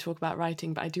hearing you talk about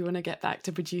writing, but I do want to get back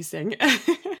to producing.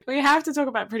 We have to talk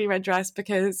about Pretty Red Dress,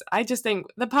 because I just think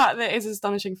the part that is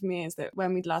astonishing for me is that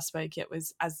when we last spoke, it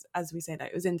was, as we say, that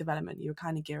it was in development. You were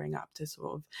kind of gearing up to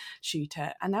sort of shoot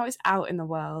it, and now it's out in the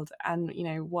world, and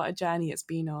what a journey it's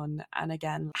been on. And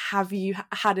again, have you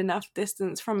had enough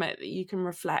distance from it that you can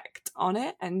reflect on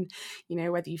it, and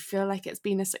whether you feel like it's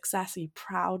been a success? Are you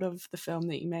proud of the film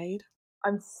that you made?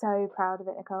 I'm so proud of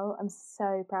it, Nicole. I'm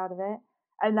so proud of it.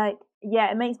 And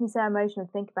it makes me so emotional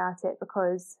to think about it,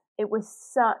 because it was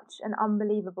such an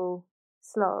unbelievable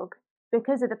slog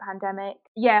because of the pandemic.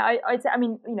 Yeah, I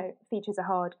mean, features are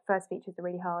hard. First features are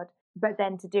really hard. But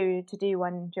then to do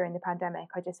one during the pandemic,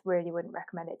 I just really wouldn't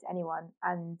recommend it to anyone.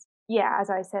 And, yeah, as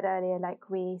I said earlier, like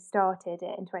we started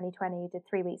it in 2020, did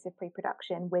 3 weeks of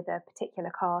pre-production with a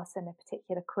particular cast and a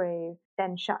particular crew,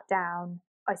 then shut down.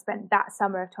 I spent that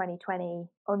summer of 2020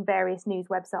 on various news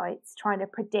websites trying to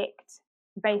predict,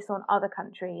 based on other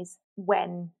countries,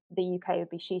 when the UK would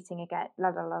be shooting again, la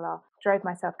la la la. Drove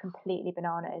myself completely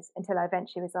bananas until I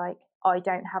eventually was like, I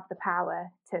don't have the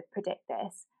power to predict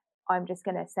this. I'm just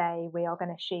going to say we are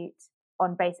going to shoot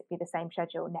on basically the same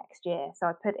schedule next year. So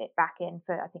I put it back in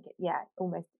for, I think it's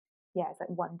like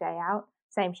one day out,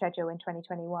 same schedule in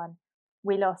 2021.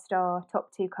 We lost our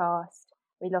top 2 cast.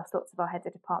 We lost lots of our heads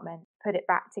of department, put it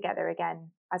back together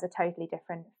again as a totally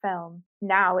different film.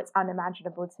 Now it's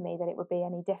unimaginable to me that it would be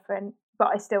any different, but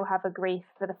I still have a grief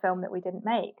for the film that we didn't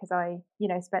make because I,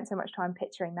 spent so much time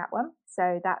picturing that one.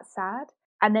 So that's sad.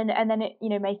 And then it,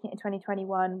 making it in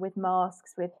 2021 with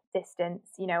masks, with distance,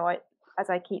 as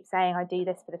I keep saying, I do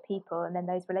this for the people. And then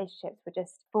those relationships were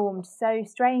just formed so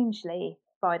strangely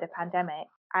by the pandemic.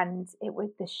 And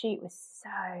the shoot was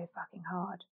so fucking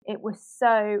hard. It was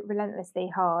so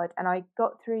relentlessly hard. And I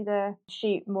got through the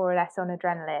shoot more or less on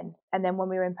adrenaline. And then when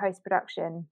we were in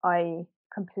post-production, I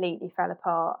completely fell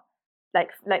apart,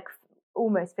 like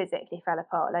almost physically fell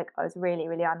apart. Like I was really,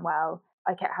 really unwell.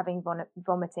 I kept having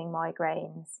vomiting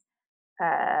migraines.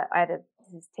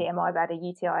 This is TMI, but I had a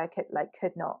UTI I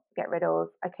could not get rid of.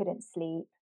 I couldn't sleep.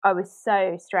 I was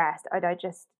so stressed. I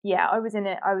was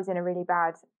in a really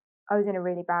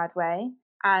bad way.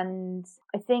 And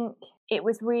I think it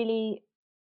was really,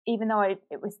 even though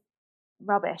it was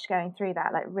rubbish going through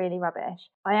that, like really rubbish,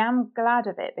 I am glad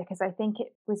of it because I think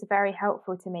it was very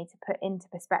helpful to me to put into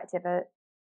perspective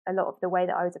a lot of the way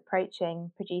that I was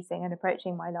producing and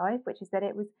approaching my life, which is that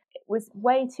it was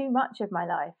way too much of my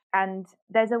life. And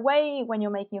there's a way when you're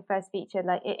making your first feature,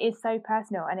 like it is so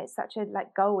personal and it's such a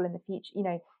like goal in the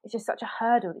future, it's just such a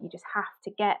hurdle that you just have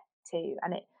to get to.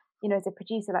 And it, as a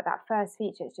producer, like that first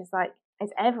feature, it's just like,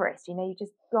 it's Everest, you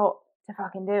just got to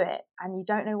fucking do it. And you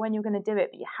don't know when you're going to do it,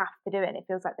 but you have to do it. And it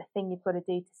feels like the thing you've got to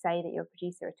do to say that you're a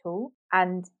producer at all.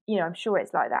 And, I'm sure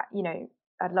it's like that,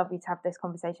 I'd love you to have this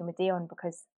conversation with Dion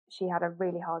because she had a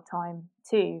really hard time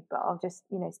too, but I'll just,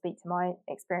 speak to my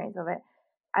experience of it.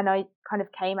 And I kind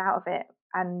of came out of it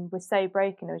and was so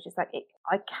broken. It was just like,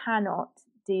 I cannot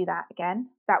do that again.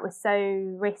 That was so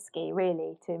risky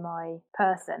really to my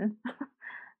person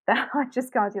that I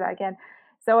just can't do that again.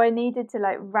 So I needed to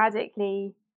like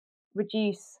radically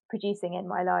reduce producing in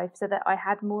my life so that I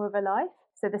had more of a life.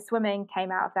 So the swimming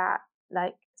came out of that.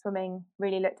 Like swimming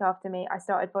really looked after me. I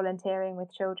started volunteering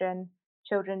with children.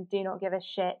 Children do not give a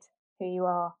shit who you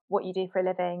are, what you do for a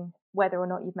living, whether or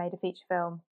not you've made a feature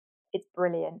film. It's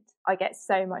brilliant. I get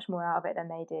so much more out of it than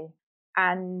they do.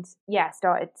 And yeah,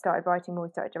 started writing more,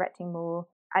 started directing more,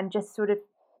 and just sort of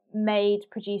made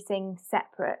producing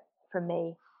separate from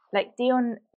me. Like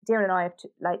Dion and I have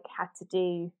had to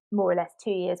do more or less 2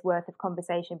 years worth of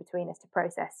conversation between us to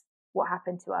process what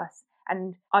happened to us.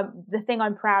 And the thing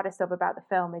I'm proudest of about the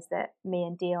film is that me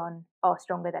and Dion are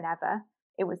stronger than ever.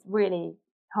 It was really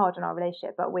hard on our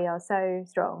relationship, but we are so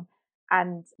strong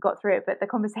and got through it. But the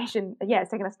conversation,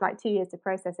 it's taken us like 2 years to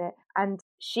process it. And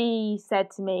she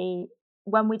said to me,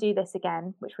 when we do this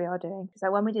again, which we are doing,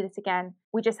 so when we do this again,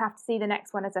 we just have to see the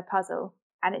next one as a puzzle.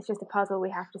 And it's just a puzzle we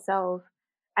have to solve.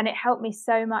 And it helped me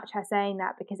so much, her saying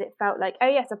that, because it felt like, oh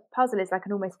yes, a puzzle is like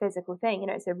an almost physical thing.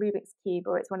 It's a Rubik's Cube,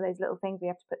 or it's one of those little things where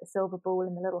you have to put the silver ball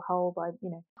in the little hole by,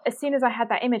 As soon as I had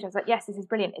that image, I was like, yes, this is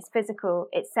brilliant. It's physical.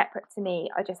 It's separate to me.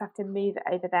 I just have to move it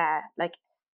over there. Like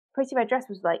Pretty Red Dress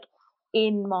was like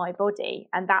in my body,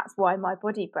 and that's why my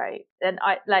body broke. And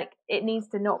it needs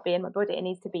to not be in my body. It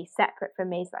needs to be separate from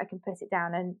me so that I can put it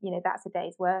down. And, that's a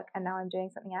day's work. And now I'm doing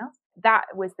something else.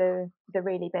 That was the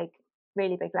really big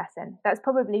lesson. That's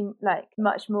probably like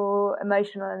much more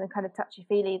emotional and kind of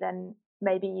touchy-feely than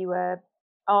maybe you were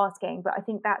asking, but I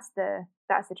think that's the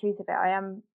truth of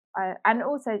it. And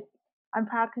also I'm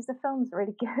proud because the film's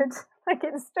really good. Like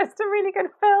it's just a really good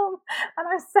film, and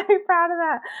I'm so proud of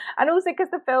that. And also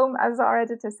because the film, as our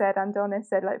editor said, and Donna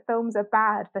said, like films are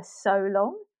bad for so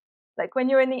long. Like when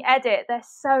you're in the edit, they're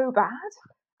so bad.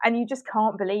 And you just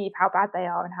can't believe how bad they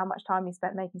are and how much time you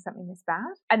spent making something this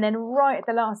bad. And then right at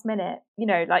the last minute,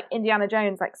 like Indiana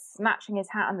Jones, like snatching his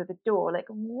hat under the door, like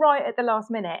right at the last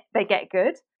minute, they get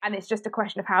good. And it's just a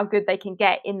question of how good they can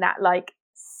get in that like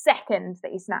second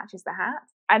that he snatches the hat.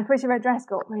 And Pretty Red Dress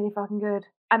got really fucking good.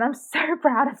 And I'm so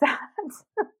proud of that.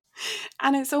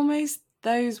 And it's almost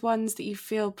those ones that you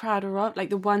feel prouder of, like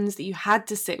the ones that you had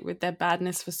to sit with their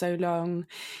badness for so long,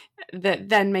 that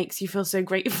then makes you feel so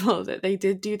grateful that they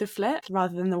did do the flip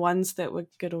rather than the ones that were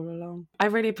good all along? I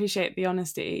really appreciate the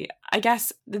honesty. I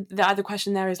guess the other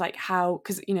question there is like how,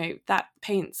 because, you know, that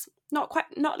paints not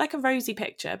like a rosy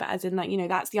picture, but as in like, you know,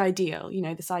 that's the ideal, you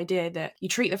know, this idea that you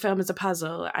treat the film as a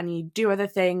puzzle and you do other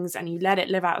things and you let it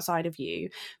live outside of you.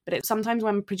 But it's sometimes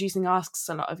when producing asks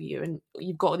a lot of you and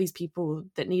you've got all these people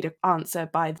that need an answer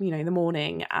by, you know, the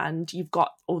morning, and you've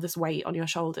got all this weight on your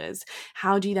shoulders,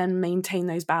 how do you then maintain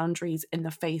those boundaries in the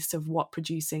face of what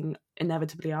producing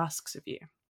inevitably asks of you?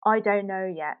 I don't know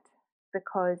yet,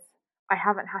 because I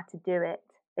haven't had to do it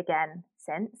again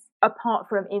since, apart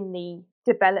from in the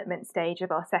development stage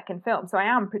of our second film. So I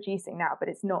am producing now, but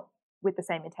it's not with the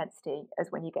same intensity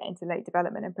as when you get into late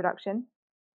development and production.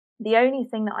 The only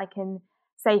thing that I can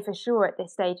say for sure at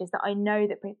this stage is that I know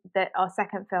that our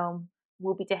second film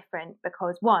will be different,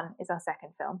 because one, is our second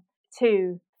film.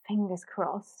 Two, fingers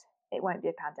crossed, it won't be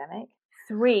a pandemic.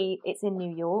 Three, it's in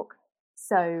New York,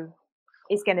 so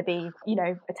it's going to be, you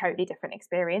know, a totally different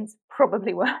experience,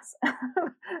 probably worse,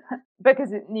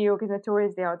 because New York is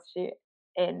notoriously hard to shoot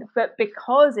in. But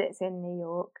because it's in New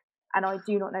York and I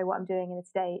do not know what I'm doing in the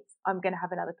States, I'm going to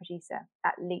have another producer,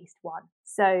 at least one.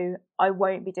 So I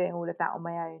won't be doing all of that on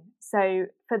my own. So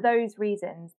for those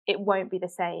reasons, it won't be the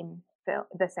same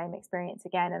experience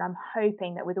again. And I'm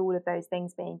hoping that with all of those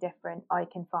things being different, I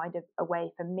can find a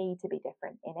way for me to be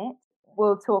different in it.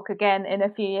 We'll talk again in a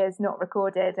few years, not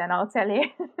recorded, and I'll tell you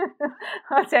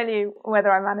I'll tell you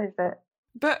whether I managed it.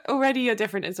 But already you're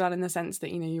different as well, in the sense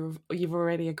that, you know, you've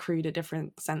already accrued a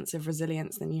different sense of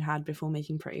resilience than you had before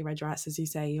making Pretty Red Dress. As you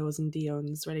say, yours and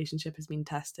Dion's relationship has been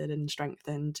tested and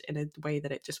strengthened in a way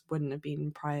that it just wouldn't have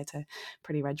been prior to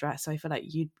Pretty Red Dress. So I feel like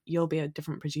you'll be a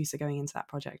different producer going into that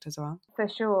project as well. For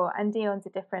sure. And Dion's a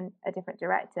different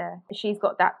director. She's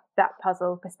got that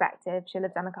puzzle perspective. She'll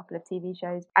have done a couple of TV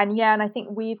shows. And yeah, and I think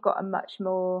we've got a much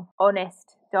more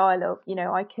honest dialogue. You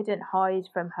know, I couldn't hide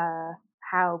from her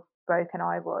how broken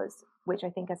I was, which I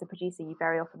think as a producer you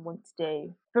very often want to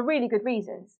do for really good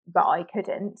reasons, but I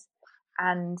couldn't.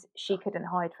 And she couldn't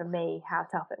hide from me how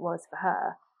tough it was for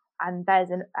her. And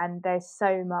there's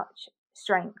so much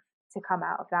strength to come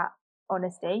out of that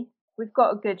honesty. We've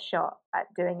got a good shot at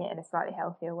doing it in a slightly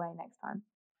healthier way next time.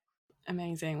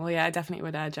 Amazing. Well, yeah, I definitely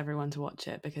would urge everyone to watch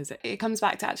it, because it comes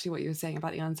back to actually what you were saying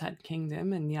about the Undead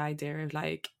Kingdom and the idea of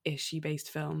like issue-based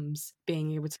films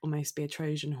being able to almost be a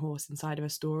Trojan horse inside of a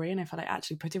story. And I feel like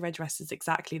actually Pretty Red Dress is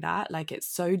exactly that. Like, it's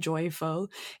so joyful,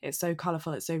 it's so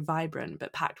colourful, it's so vibrant,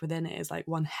 but packed within it is like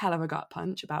one hell of a gut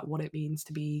punch about what it means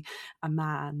to be a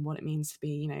man, what it means to be,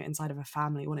 you know, inside of a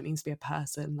family, what it means to be a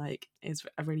person. Like, it's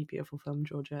a really beautiful film,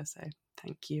 Georgia. So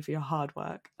thank you for your hard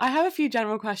work. I have a few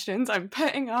general questions. I'm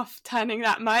putting off turning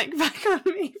that mic back on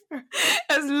me for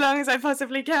as long as I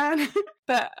possibly can.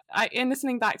 But in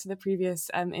listening back to the previous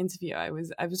interview, I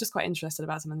was just quite interested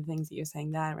about some of the things that you were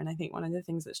saying there. And I think one of the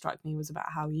things that struck me was about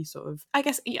how you sort of, I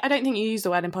guess, I don't think you used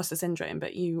the word imposter syndrome,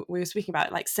 but we were speaking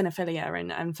about like cinephilia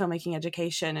and filmmaking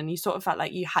education. And you sort of felt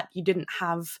like you didn't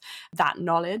have that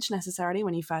knowledge necessarily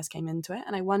when you first came into it.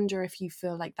 And I wonder if you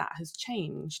feel like that has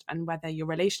changed, and whether your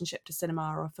relationship to cinema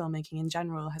or filmmaking in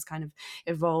general has kind of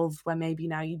evolved, where maybe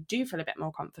now you do feel a bit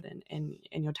more confident in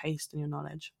your taste and your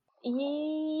knowledge.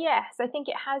 Yes, I think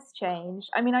it has changed.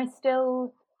 I mean, I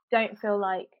still don't feel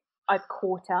like I've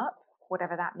caught up,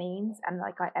 whatever that means, and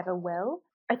like I ever will.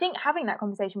 I think having that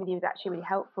conversation with you is actually really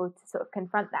helpful to sort of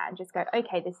confront that and just go,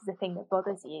 okay, this is a thing that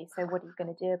bothers you, so what are you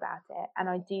going to do about it? And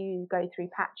I do go through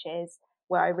patches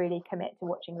where I really commit to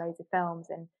watching loads of films,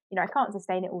 and you know, I can't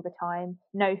sustain it all the time.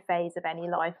 No phase of any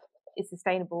life is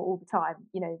sustainable all the time.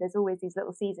 You know, there's always these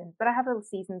little seasons, but I have little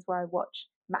seasons where I watch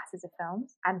masses of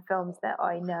films, and films that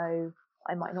I know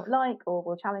I might not like or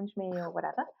will challenge me or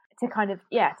whatever, to kind of,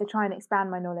 yeah, to try and expand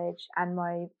my knowledge and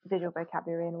my visual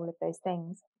vocabulary and all of those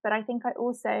things. But I think I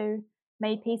also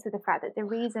made peace with the fact that the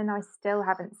reason I still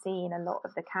haven't seen a lot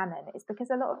of the canon is because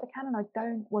a lot of the canon I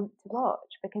don't want to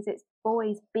watch, because it's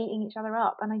boys beating each other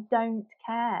up and I don't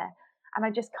care. And I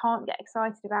just can't get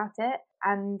excited about it.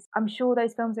 And I'm sure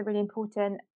those films are really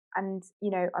important, and,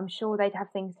 you know, I'm sure they'd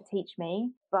have things to teach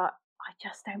me, but I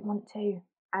just don't want to.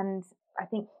 And I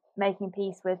think making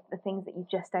peace with the things that you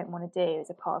just don't want to do is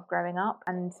a part of growing up.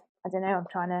 And I don't know, I'm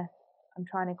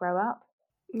trying to grow up.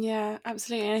 Yeah,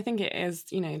 absolutely. And I think it is,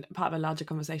 part of a larger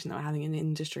conversation that we're having in the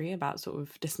industry about sort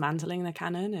of dismantling the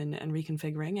canon and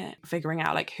reconfiguring it, figuring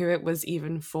out like who it was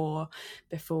even for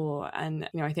before. And,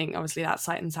 I think obviously that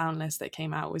Sight and Sound list that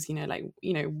came out was,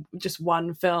 just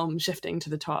one film shifting to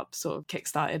the top sort of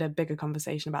kickstarted a bigger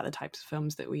conversation about the types of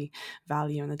films that we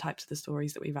value and the types of the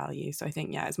stories that we value. So I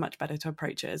think, yeah, it's much better to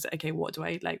approach it as, okay, what do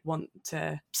I like want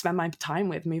to spend my time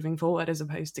with moving forward, as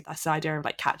opposed to this idea of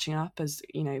like catching up, as,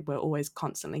 we're always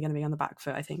constantly going to be on the back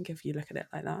foot, I think, if you look at it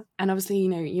like that. And obviously,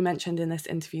 you mentioned in this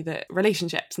interview that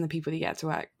relationships and the people that you get to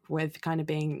work with kind of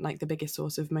being like the biggest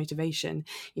source of motivation.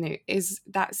 Is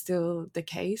that still the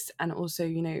case? And also,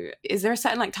 is there a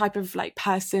certain like type of like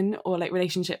person or like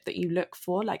relationship that you look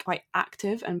for, like quite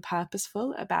active and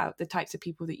purposeful about the types of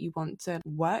people that you want to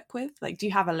work with? Like, do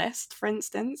you have a list, for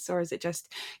instance, or is it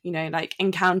just, like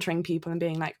encountering people and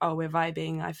being like, oh, we're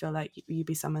vibing, I feel like you'd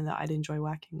be someone that I'd enjoy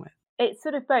working with? It's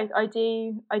sort of both. I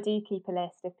do keep a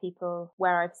list of people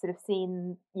where I've sort of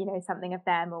seen, something of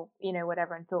them or,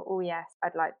 whatever, and thought, oh yes,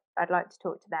 I'd like to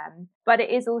talk to them. But it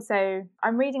is also,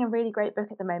 I'm reading a really great book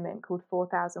at the moment called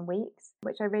 4,000 Weeks,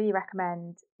 which I really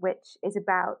recommend, which is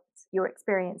about your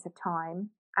experience of time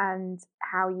and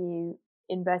how you,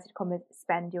 inverted commas,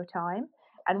 spend your time.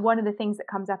 And one of the things that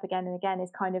comes up again and again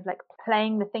is kind of like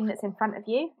playing the thing that's in front of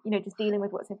you, just dealing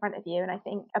with what's in front of you. And I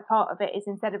think a part of it is,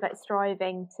 instead of like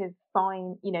striving to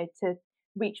find, to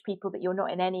reach people that you're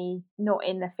not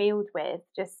in the field with,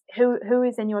 just who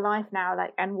is in your life now,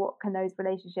 like, and what can those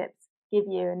relationships give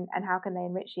you, and how can they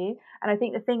enrich you. And I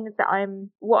think the thing that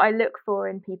what I look for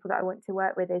in people that I want to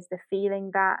work with is the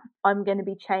feeling that I'm going to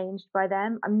be changed by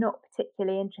them. I'm not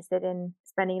particularly interested in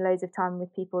spending loads of time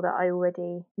with people that I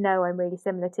already know I'm really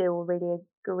similar to or really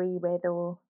agree with,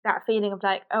 or that feeling of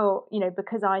like, oh,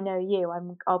 because I know you,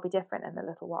 I'll be different in a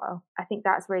little while. I think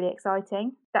that's really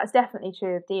exciting. That's definitely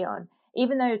true of Dion.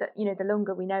 Even though that, the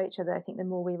longer we know each other, I think the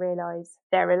more we realise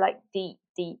there are like deep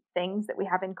things that we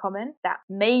have in common that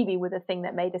maybe were the thing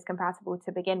that made us compatible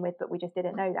to begin with, but we just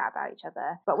didn't know that about each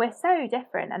other. But we're so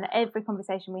different, and every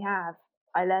conversation we have,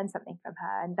 I learn something from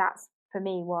her, and that's for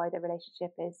me why the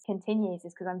relationship continues,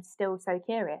 is because I'm still so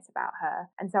curious about her.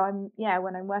 And so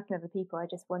when I'm working with other people, I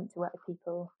just want to work with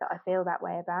people that I feel that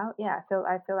way about. I feel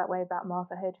that way about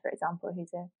Martha Hood, for example,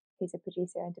 who's a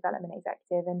producer and development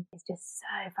executive, and is just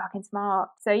so fucking smart.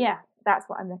 So yeah, that's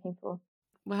what I'm looking for.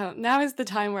 Well, now is the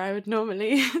time where I would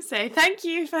normally say thank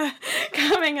you for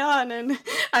coming on, and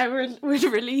I would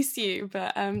release you,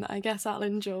 but I guess I'll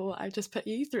endure what I've just put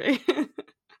you through.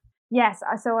 Yes,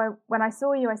 when I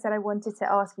saw you, I said I wanted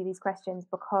to ask you these questions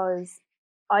because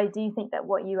I do think that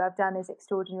what you have done is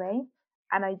extraordinary,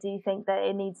 and I do think that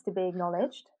it needs to be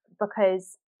acknowledged,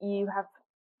 because you have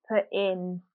put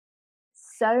in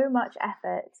so much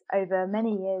effort over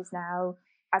many years now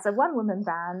as a one-woman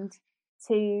band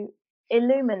to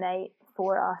illuminate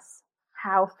for us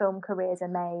how film careers are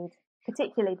made,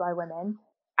 particularly by women.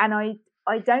 And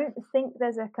I don't think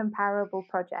there's a comparable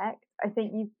project. I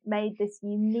think you've made this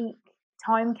unique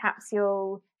time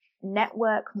capsule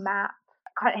network map,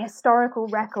 kind of historical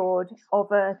record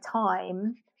of a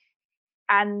time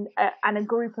and a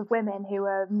group of women who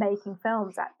are making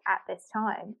films at this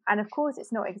time. And of course,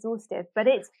 it's not exhaustive, but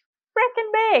it's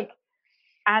freaking big.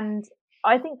 And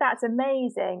I think that's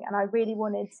amazing. And I really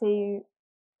wanted to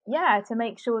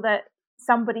make sure that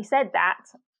somebody said that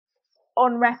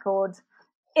on record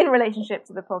in relationship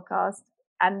to the podcast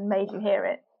and made you hear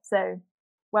it. So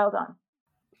well done.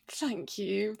 Thank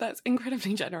you. That's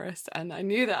incredibly generous. And I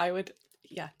knew that I would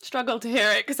struggle to hear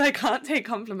it because I can't take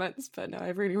compliments, but no, I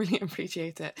really, really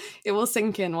appreciate it. It will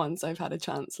sink in once I've had a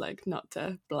chance, like, not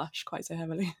to blush quite so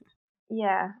heavily.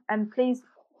 Yeah, and please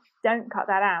don't cut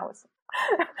that out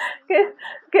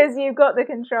because you've got the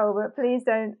control, but please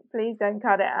don't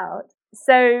cut it out.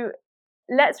 So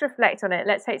let's reflect on it.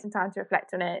 Let's take some time to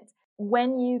reflect on it.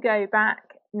 When you go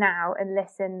back now and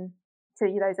listen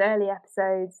to those early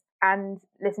episodes and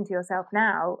listen to yourself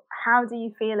now, how do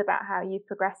you feel about how you've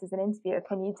progressed as an interviewer?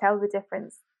 Can you tell the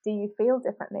difference? Do you feel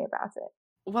differently about it?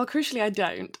 Well, crucially, I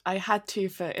don't. I had to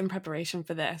in preparation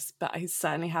for this, but I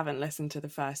certainly haven't listened to the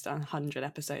first 100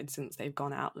 episodes since they've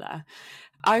gone out there.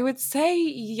 I would say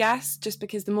yes, just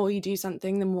because the more you do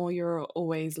something, the more you're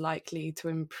always likely to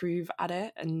improve at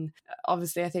it. And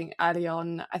obviously, I think early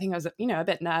on, I think I was, a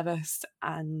bit nervous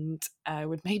and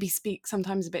would maybe speak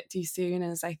sometimes a bit too soon,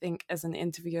 as I think as an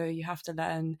interviewer, you have to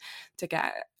learn to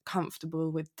get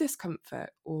comfortable with discomfort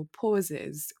or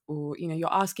pauses, or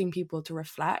you're asking people to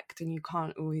reflect, and you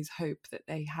can't always hope that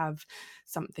they have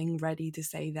something ready to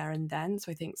say there and then.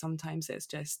 So I think sometimes it's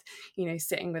just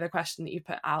sitting with a question that you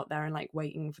put out there and like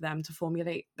waiting for them to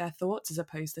formulate their thoughts, as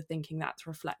opposed to thinking that's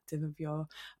reflective of your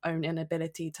own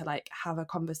inability to like have a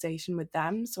conversation with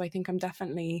them. So I think I'm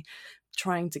definitely still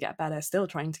trying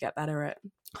to get better at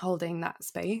holding that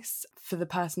space for the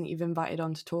person that you've invited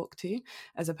on to talk to,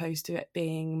 as opposed to it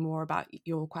being more about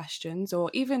your questions. Or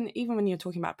even when you're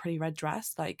talking about Pretty Red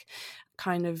Dress, like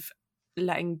kind of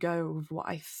letting go of what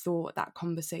I thought that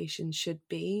conversation should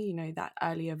be, that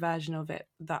earlier version of it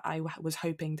that I was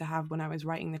hoping to have when I was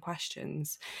writing the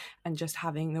questions, and just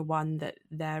having the one that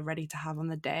they're ready to have on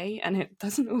the day. And it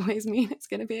doesn't always mean it's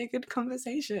going to be a good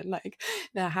conversation. Like,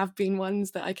 there have been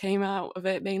ones that I came out of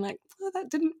it being like, oh, that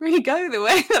didn't really go the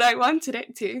way that I wanted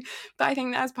it to. But I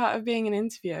think that's part of being an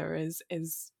interviewer, is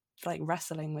like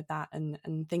wrestling with that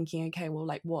and thinking, okay, well,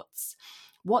 like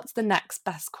what's the next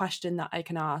best question that I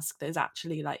can ask that is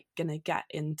actually like gonna get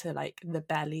into like the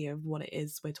belly of what it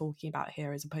is we're talking about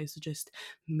here, as opposed to just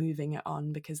moving it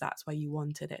on because that's where you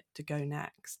wanted it to go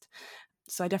next.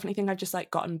 So I definitely think I've just like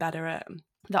gotten better at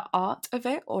the art of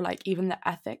it, or like even the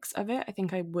ethics of it. I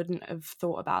think I wouldn't have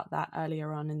thought about that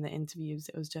earlier on in the interviews.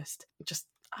 It was just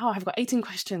oh, I've got 18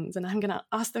 questions and I'm going to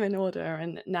ask them in order.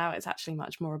 And now it's actually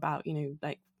much more about,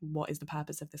 like, what is the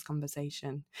purpose of this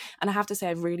conversation? And I have to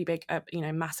say a really big,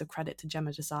 massive credit to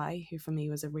Gemma Desai, who for me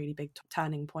was a really big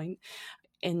turning point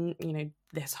in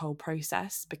this whole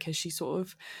process, because she sort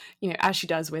of, as she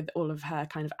does with all of her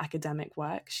kind of academic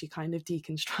work, she kind of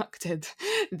deconstructed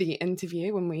the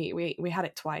interview. When we had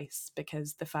it twice,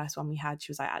 because the first one we had,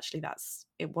 she was like, actually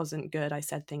it wasn't good, I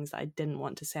said things that I didn't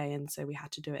want to say, and so we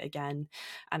had to do it again.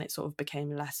 And it sort of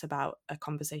became less about a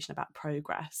conversation about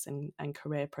progress and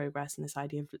career progress and this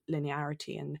idea of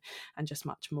linearity, and just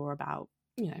much more about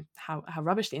how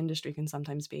rubbish the industry can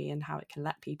sometimes be, and how it can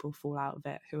let people fall out of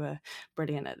it who are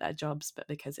brilliant at their jobs, but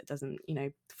because it doesn't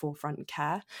forefront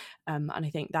care. And I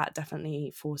think that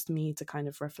definitely forced me to kind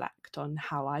of reflect on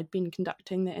how I'd been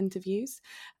conducting the interviews,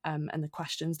 and the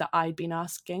questions that I'd been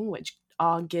asking, which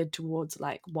are geared towards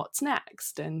like, what's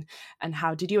next, and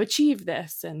how did you achieve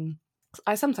this? And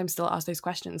I sometimes still ask those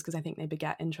questions because I think they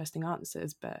beget interesting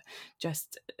answers, but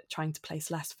just trying to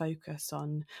place less focus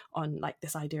on like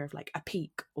this idea of like a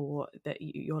peak, or that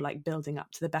you're like building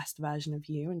up to the best version of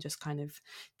you, and just kind of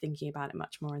thinking about it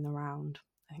much more in the round.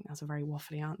 I think that's a very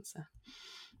waffly answer.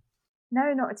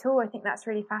 No, not at all. I think that's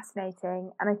really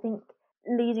fascinating. And I think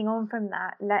leading on from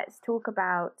that, let's talk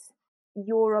about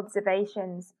your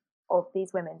observations of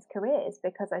these women's careers,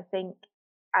 because I think,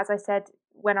 as I said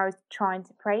when I was trying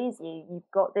to praise you,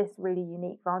 you've got this really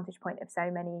unique vantage point of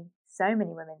so many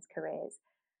women's careers.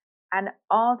 And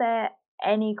are there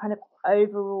any kind of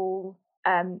overall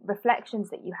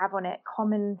reflections that you have on it,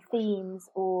 common themes,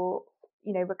 or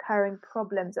recurring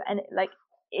problems, or any, like,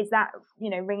 is that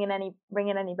ringing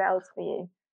any bells for you?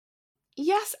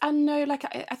 Yes and no. Like,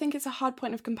 I think it's a hard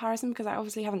point of comparison because I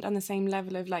obviously haven't done the same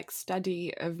level of like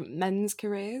study of men's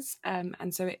careers,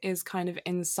 and so it is kind of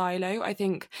in silo. I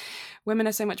think women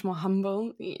are so much more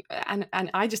humble, and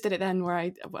I just did it then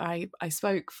where I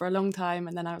spoke for a long time,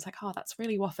 and then I was like, oh, that's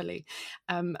really waffly,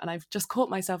 and I've just caught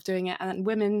myself doing it. And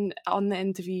women on the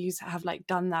interviews have like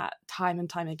done that time and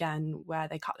time again, where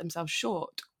they cut themselves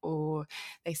short, or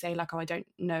they say like, oh, I don't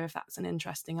know if that's an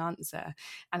interesting answer.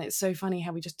 And it's so funny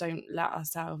how we just don't let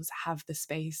ourselves have the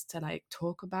space to like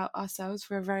talk about ourselves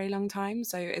for a very long time.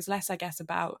 So it's less, I guess,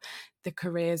 about the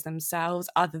careers themselves,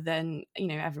 other than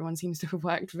everyone seems to have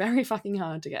worked very fucking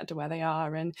hard to get to where they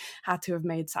are, and had to have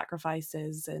made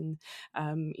sacrifices, and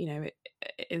it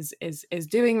is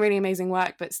doing really amazing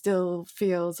work, but still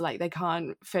feels like they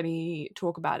can't fully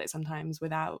talk about it sometimes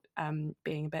without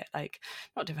being a bit like,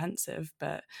 not defensive,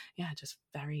 but yeah, just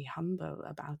very humble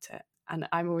about it. And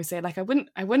I'm always saying, like, I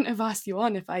wouldn't have asked you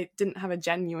on if I didn't have a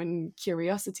genuine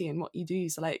curiosity in what you do.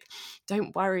 So like,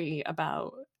 don't worry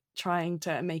about trying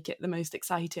to make it the most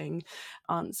exciting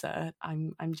answer.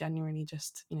 I'm genuinely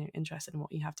just interested in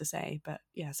what you have to say. But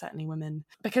yeah, certainly women,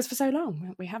 because for so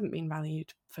long we haven't been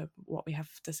valued for what we have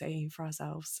to say for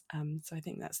ourselves. So I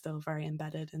think that's still very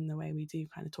embedded in the way we do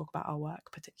kind of talk about our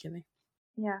work, particularly.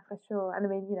 Yeah, for sure. And I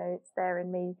mean, it's there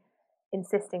in me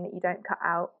insisting that you don't cut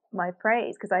out my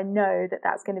praise, because I know that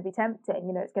that's going to be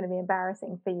tempting. It's going to be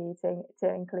embarrassing for you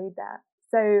to include that.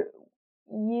 So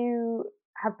you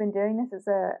have been doing this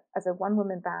as a one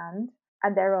woman band,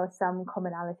 and there are some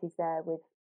commonalities there with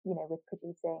with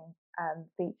producing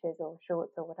features or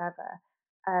shorts or whatever.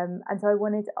 And so I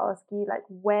wanted to ask you, like,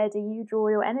 where do you draw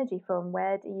your energy from?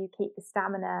 Where do you keep the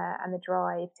stamina and the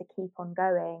drive to keep on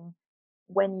going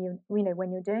when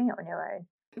when you're doing it on your own?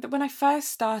 When I first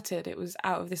started, it was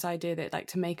out of this idea that, like,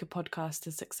 to make a podcast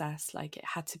a success, like, it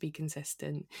had to be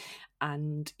consistent,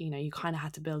 and you kind of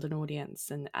had to build an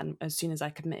audience. And as soon as I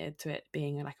committed to it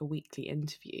being like a weekly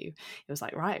interview, it was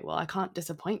like, right, well, I can't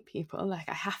disappoint people. Like,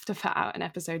 I have to put out an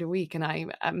episode a week, and I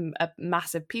am a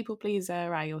massive people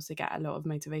pleaser. I also get a lot of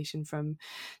motivation from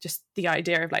just the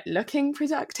idea of like looking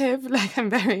productive. Like, I'm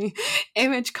very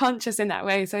image conscious in that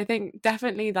way. So I think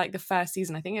definitely, like, the first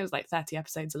season, I think it was like 30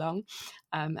 episodes long.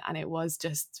 And it was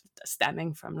just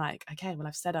stemming from like, okay, well,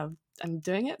 I've said I'm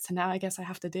doing it, so now I guess I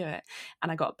have to do it.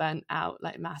 And I got burnt out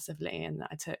like massively, and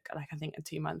I took, like, I think a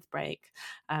 2-month break,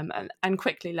 and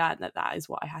quickly learned that that is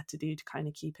what I had to do to kind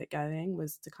of keep it going,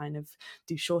 was to kind of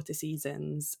do shorter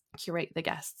seasons, curate the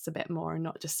guests a bit more, and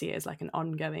not just see it as like an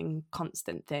ongoing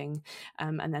constant thing.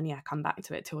 And then come back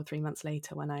to it 2 or 3 months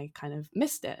later when I kind of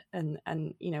missed it, and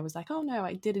was like, oh no,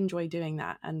 I did enjoy doing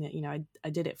that, and I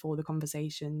did it for the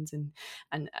conversations,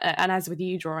 and as with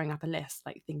you, drawing up a list,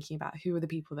 like thinking about who are the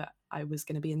people that I was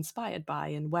going to be inspired by,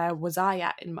 and where was I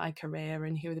at in my career,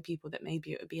 and who are the people that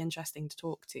maybe it would be interesting to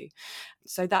talk to.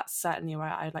 So that's certainly where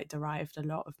I like derived a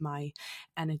lot of my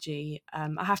energy.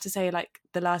 I have to say, like,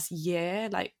 the last year,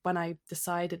 like when I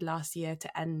decided last year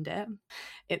to end it,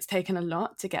 it's taken a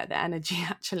lot to get the energy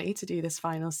actually to do this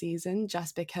final season,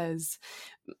 just because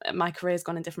my career's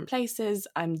gone in different places.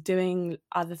 I'm doing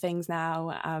other things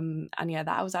now, and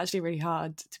that was actually really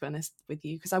hard, to be honest with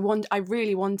you, because I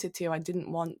really wanted to. I didn't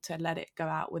want to let it go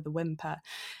out with a whimper,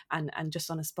 and just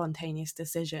on a spontaneous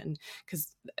decision,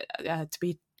 because to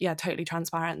be totally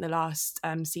transparent, the last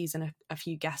season a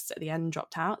few guests at the end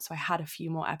dropped out, so I had a few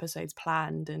more episodes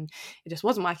planned, and it just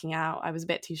wasn't working out. I was a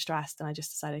bit too stressed, and I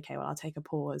just decided, okay, well, I'll take a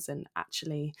pause. And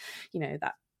actually,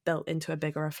 that built into a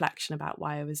bigger reflection about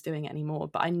why I was doing it anymore.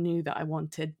 But I knew that I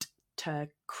wanted to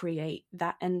create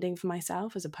that ending for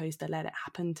myself as opposed to let it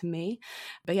happen to me.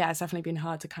 But it's definitely been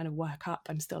hard to kind of work up.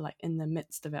 I'm still like in the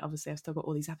midst of it. Obviously, I've still got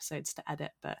all these episodes to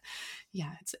edit, but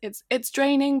it's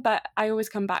draining. But I always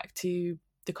come back to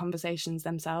the conversations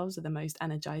themselves are the most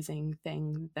energizing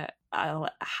thing that I'll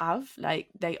have. Like,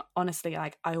 they honestly,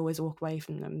 like, I always walk away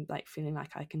from them like feeling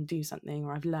like I can do something,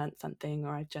 or I've learned something,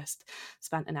 or I've just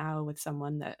spent an hour with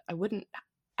someone that I wouldn't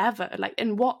ever, like,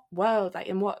 in what world, like,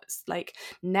 in what like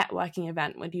networking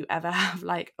event would you ever have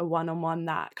like a one-on-one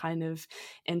that kind of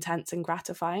intense and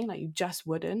gratifying? Like, you just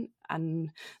wouldn't. And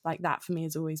like, that for me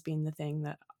has always been the thing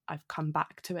that I've come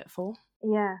back to it for.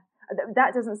 Yeah,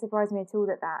 that doesn't surprise me at all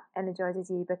that that energizes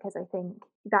you, because I think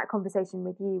that conversation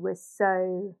with you was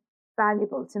so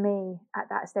valuable to me at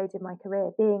that stage of my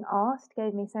career. Being asked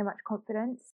gave me so much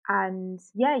confidence. And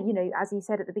as you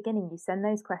said at the beginning, you send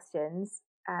those questions,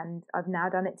 and I've now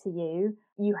done it to you.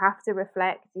 You have to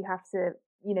reflect, you have to,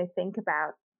 think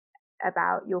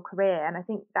about your career. And I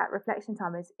think that reflection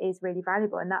time is really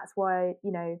valuable. And that's why,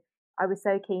 I was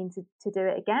so keen to do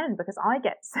it again, because I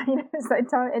get it's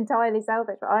entirely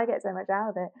selfish, but I get so much out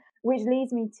of it. Which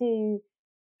leads me to,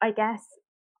 I guess,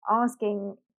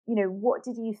 asking, what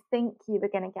did you think you were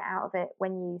going to get out of it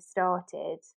when you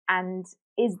started? And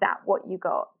is that what you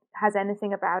got? Has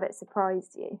anything about it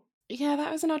surprised you? Yeah,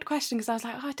 that was an odd question, because I was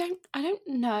like, oh, I don't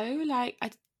know. Like,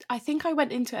 I think I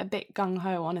went into it a bit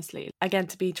gung-ho, honestly. Again,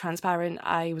 to be transparent,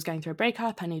 I was going through a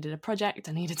breakup. I needed a project.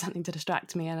 I needed something to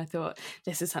distract me. And I thought,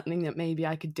 this is something that maybe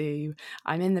I could do.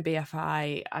 I'm in the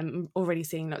BFI. I'm already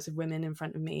seeing lots of women in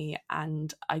front of me.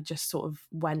 And I just sort of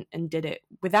went and did it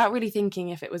without really thinking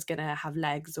if it was going to have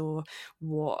legs or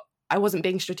what. I wasn't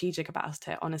being strategic about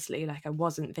it, honestly. Like, I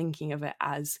wasn't thinking of it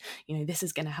as, this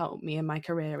is going to help me in my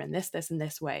career in this and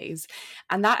this ways.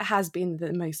 And that has been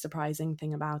the most surprising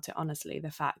thing about it, honestly.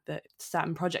 The fact that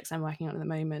certain projects I'm working on at the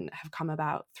moment have come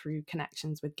about through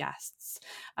connections with guests.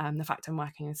 The fact I'm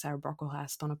working with Sarah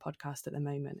Brocklehurst on a podcast at the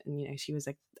moment, and she was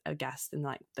a guest in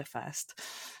like the first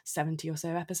 70 or so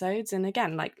episodes. And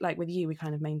again, like with you, we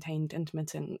kind of maintained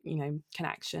intermittent,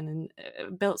 connection,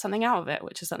 and built something out of it,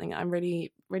 which is something that I'm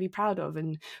really, really proud of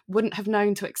and wouldn't have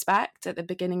known to expect at the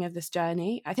beginning of this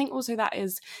journey. I think also that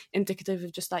is indicative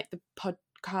of just like the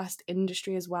podcast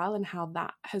industry as well, and how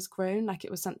that has grown. Like, it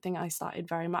was something I started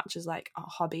very much as like a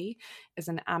hobby, as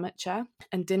an amateur,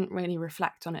 and didn't really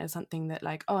reflect on it as something that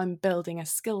like, oh, I'm building a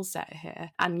skill set here.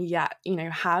 And yet,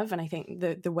 have. And I think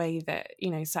the way that,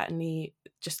 certainly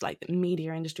just like the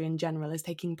media industry in general is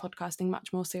taking podcasting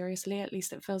much more seriously, at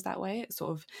least it feels that way. It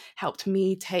sort of helped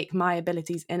me take my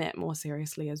abilities in it more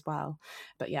seriously as well.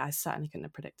 But I certainly couldn't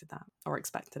have predicted that or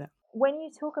expected it. When you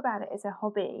talk about it as a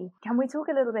hobby, can we talk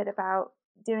a little bit about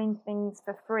doing things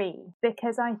for free,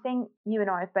 because I think you and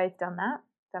I have both done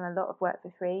a lot of work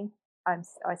for free.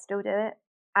 I still do it.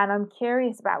 And I'm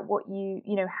curious about what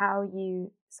how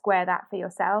you square that for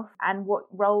yourself and what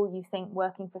role you think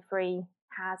working for free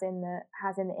has in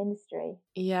the industry.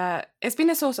 Yeah, it's been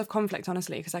a source of conflict,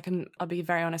 honestly, because I'll be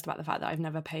very honest about the fact that I've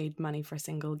never paid money for a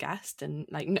single guest, and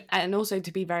and also,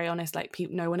 to be very honest, like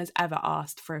no one has ever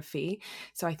asked for a fee.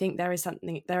 So I think there is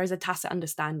a tacit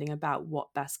understanding about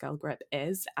what Best Girl Grip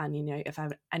is, and if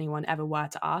anyone ever were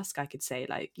to ask, I could say,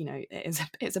 like,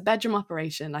 it's a bedroom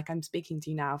operation. Like, I'm speaking to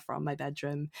you now from my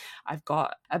bedroom. I've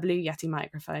got a Blue Yeti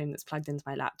microphone that's plugged into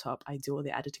my laptop. I do all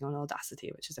the editing on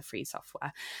Audacity, which is a free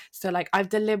software. So like, I've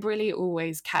deliberately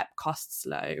always kept costs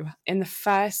low. In the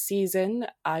first season,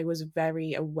 I was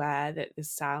very aware that the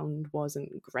sound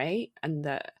wasn't great and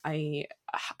that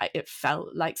it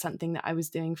felt like something that I was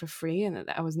doing for free and that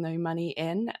there was no money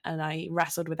in. And I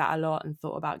wrestled with that a lot and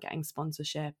thought about getting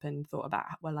sponsorship and thought about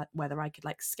whether I could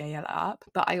like scale it up.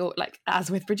 But as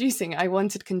with producing, I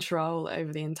wanted control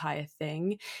over the entire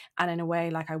thing. And in a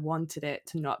way, like, I wanted it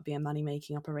to not be a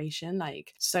money-making operation.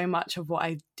 Like, so much of what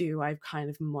I do, I've kind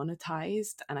of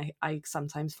monetized. And I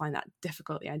sometimes find that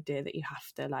difficult, the idea that you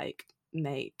have to like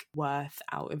make worth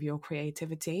out of your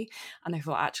creativity. And I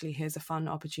thought, actually, here's a fun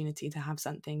opportunity to have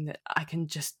something that I can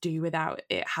just do without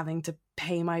it having to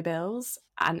pay my bills.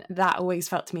 And that always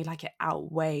felt to me like it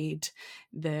outweighed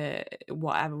the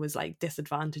whatever was like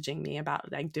disadvantaging me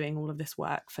about like doing all of this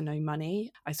work for no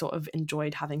money. I sort of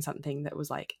enjoyed having something that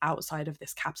was like outside of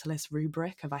this capitalist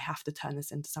rubric of I have to turn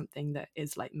this into something that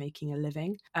is like making a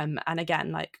living. And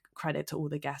again, like, credit to all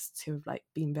the guests who have like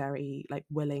been very like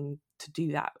willing to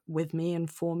do that with me and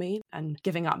for me and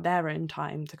giving up their own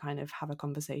time to kind of have a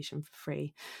conversation for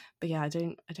free. But yeah, I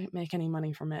don't make any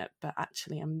money from it, but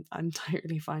actually I'm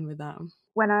totally fine with that.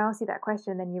 When I asked you that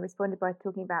question, then you responded by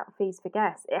talking about fees for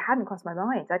guests. It hadn't crossed my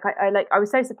mind. Like I was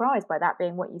so surprised by that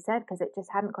being what you said, because it just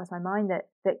hadn't crossed my mind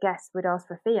that guests would ask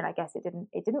for a fee. And I guess it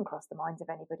didn't cross the minds of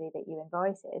anybody that you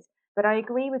invited. But I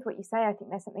agree with what you say. I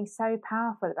think there's something so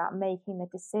powerful about making the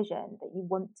decision that you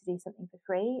want to do something for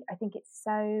free. I think it's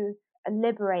so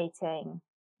liberating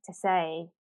to say,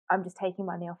 I'm just taking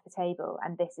money off the table,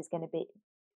 and this is going to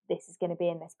be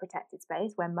in this protected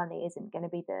space where money isn't going to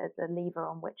be the lever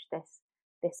on which this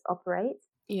operates.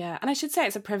 Yeah, and I should say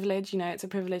it's a privilege, it's a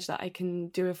privilege that I can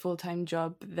do a full-time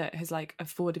job that has like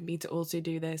afforded me to also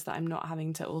do this, that I'm not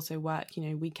having to also work,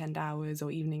 weekend hours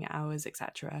or evening hours,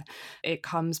 etc. It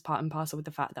comes part and parcel with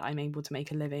the fact that I'm able to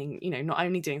make a living, not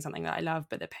only doing something that I love,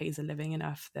 but that pays a living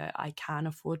enough that I can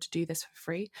afford to do this for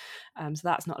free. So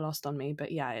that's not lost on me.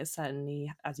 But yeah, it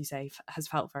certainly, as you say, has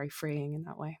felt very freeing in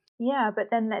that way. Yeah, but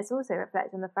then let's also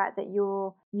reflect on the fact that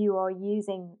you are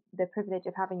using the privilege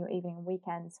of having your evening and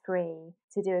weekends free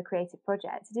to do a creative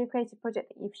project that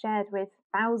you've shared with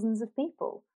thousands of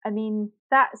people. I mean,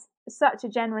 that's such a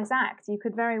generous act. You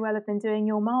could very well have been doing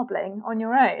your marbling on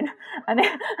your own, and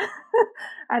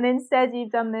and instead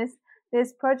you've done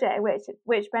this project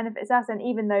which benefits us. And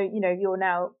even though you're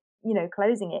now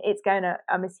closing it,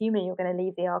 I'm assuming you're going to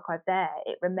leave the archive there.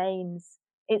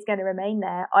 It's going to remain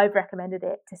there. I've recommended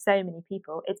it to so many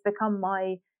people. It's become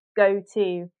my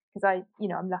go-to because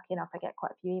I'm lucky enough. I get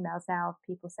quite a few emails now of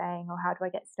people saying, "Oh, how do I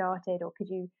get started?" Or could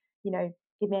you,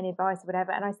 give me any advice or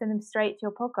whatever? And I send them straight to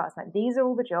your podcast. Like, these are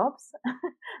all the jobs.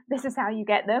 This is how you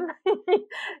get them.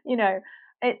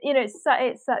 It's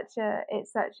such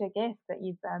a gift that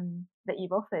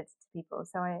you've offered to people.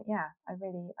 So I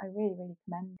really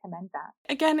commend that.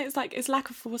 Again, it's lack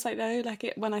of foresight though.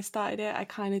 Like, when I started it, I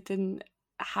kind of didn't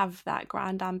have that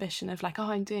grand ambition of like, oh,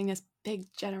 I'm doing this big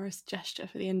generous gesture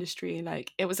for the industry.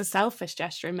 Like, it was a selfish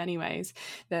gesture in many ways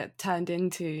that turned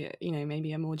into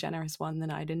maybe a more generous one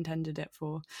than I'd intended it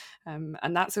for.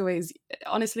 And that's always,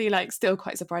 honestly, like, still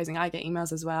quite surprising. I get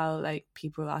emails as well, like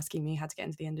people asking me how to get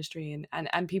into the industry,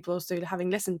 and people also having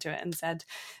listened to it and said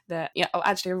that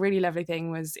actually a really lovely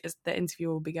thing is the interview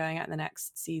will be going out in the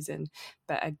next season,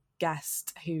 but a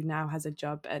guest who now has a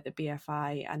job at the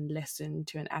BFI and listened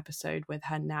to an episode with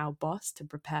her now boss to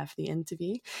prepare for the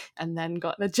interview and then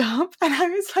got the job. And I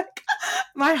was like,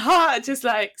 my heart just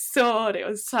like soared. It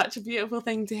was such a beautiful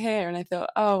thing to hear. And I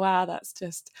thought, oh wow, that's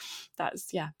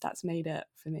made it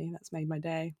for me. That's made my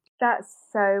day. That's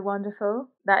so wonderful.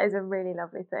 That is a really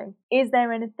lovely thing. Is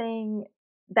there anything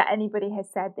that anybody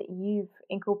has said that you've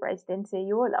incorporated into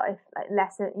your life, like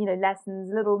lessons,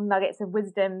 little nuggets of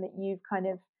wisdom that you've kind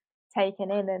of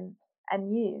taken in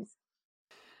and use?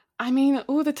 I mean,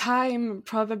 all the time,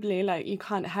 probably. Like, you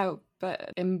can't help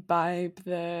but imbibe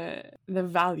the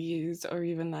values, or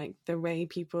even like the way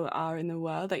people are in the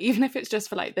world. Like, even if it's just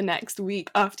for like the next week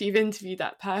after you've interviewed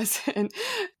that person.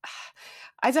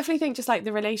 I definitely think just like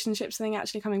the relationships thing,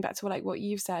 actually coming back to like what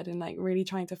you've said, and like really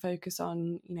trying to focus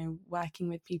on, you know, working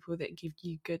with people that give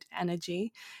you good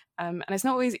energy. And it's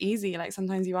not always easy. Like,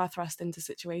 sometimes you are thrust into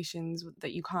situations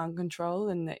that you can't control,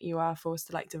 and that you are forced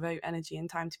to like devote energy and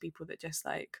time to people that just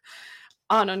like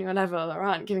aren't on your level or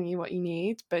aren't giving you what you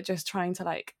need. But just trying to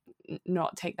like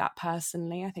not take that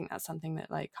personally. I think that's something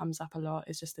that like comes up a lot,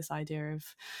 is just this idea of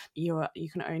you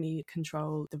can only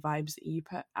control the vibes that you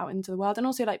put out into the world, and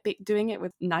also like doing it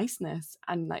with niceness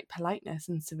and like politeness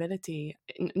and civility.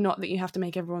 Not that you have to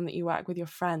make everyone that you work with your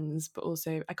friends, but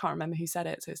also, I can't remember who said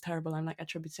it, so it's terrible, I'm like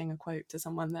attributing a quote to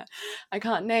someone that I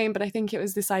can't name, but I think it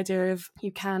was this idea of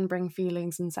you can bring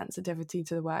feelings and sensitivity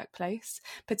to the workplace,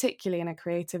 particularly in a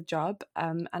creative job.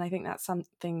 And I think that's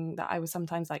something that I was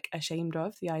sometimes like ashamed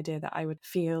of, the idea that I would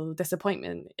feel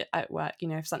disappointment at work, you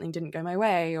know, if something didn't go my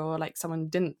way, or like someone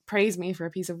didn't praise me for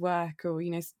a piece of work, or, you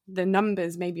know, the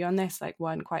numbers maybe on this like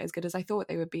weren't quite as good as I thought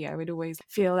they would be. I would always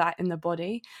feel that in the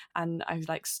body, and I've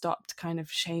like stopped kind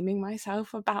of shaming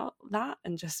myself about that,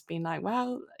 and just being like,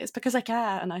 well, it's because I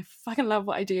care and I fucking love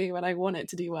what I do and I want it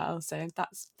to do well, so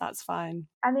that's fine.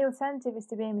 And the alternative is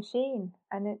to be a machine,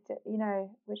 and it, you know,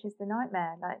 which is the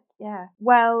nightmare. Like, yeah.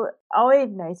 Well,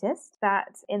 I've noticed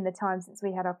that in the time since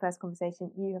we had our first conversation,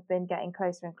 you have been getting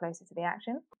closer and closer to the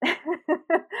action.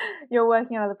 You're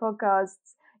working on other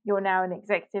podcasts. You're now an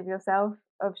executive yourself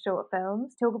of short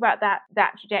films. Talk about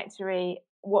that trajectory,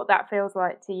 what that feels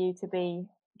like to you to be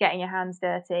getting your hands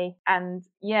dirty, and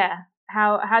yeah,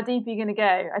 how deep are you going to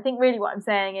go? I think really what I'm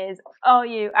saying is, are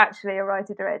you actually a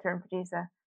writer, director, and producer?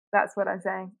 That's what I'm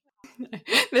saying.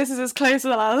 This is as close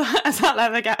as I'll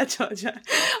ever get, Georgia.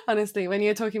 Honestly, when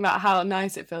you're talking about how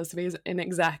nice it feels to be an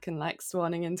exec and like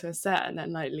swanning into a set and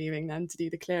then like leaving them to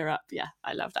do the clear up, yeah,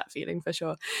 I love that feeling for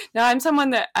sure. Now, I'm someone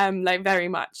that like very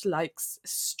much likes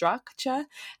structure,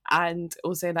 and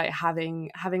also like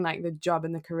having like the job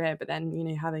and the career, but then, you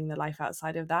know, having the life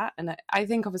outside of that. And I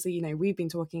think obviously, you know, we've been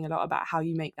talking a lot about how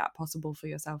you make that possible for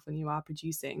yourself when you are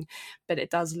producing, but it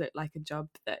does look like a job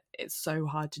that it's so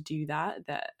hard to do that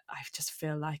I just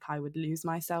feel like I would lose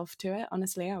myself to it.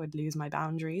 Honestly, I would lose my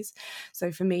boundaries. So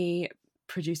for me,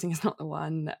 producing is not the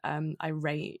one. I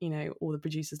rate, you know, all the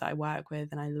producers that I work with,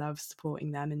 and I love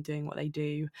supporting them and doing what they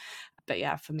do. But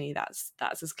yeah, for me, that's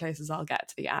as close as I'll get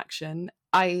to the action.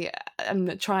 I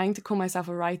am trying to call myself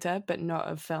a writer, but not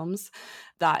of films.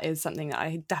 That is something that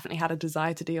I definitely had a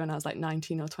desire to do when I was like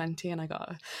 19 or 20, and I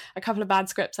got a couple of bad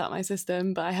scripts out of my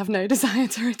system, but I have no desire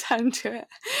to return to it.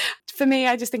 For me,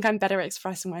 I just think I'm better at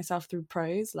expressing myself through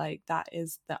prose. Like, that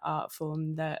is the art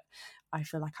form that I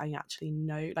feel like I actually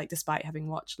know, like, despite having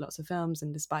watched lots of films,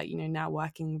 and despite, you know, now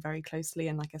working very closely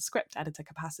in like a script editor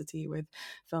capacity with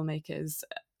filmmakers,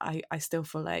 I still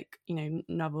feel like, you know,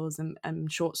 novels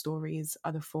and short stories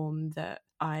are the form that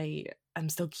I am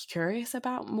still curious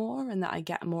about more, and that I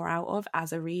get more out of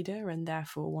as a reader, and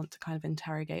therefore want to kind of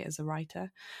interrogate as a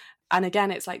writer. And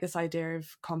again, it's like this idea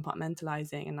of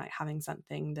compartmentalizing and like having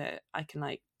something that I can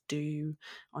like do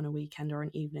on a weekend or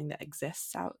an evening that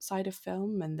exists outside of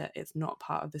film, and that it's not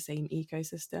part of the same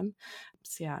ecosystem.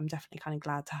 So yeah, I'm definitely kind of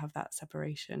glad to have that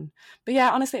separation. But yeah,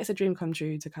 honestly, it's a dream come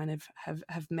true to kind of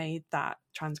have made that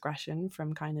transgression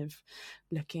from kind of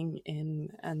looking in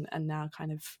and now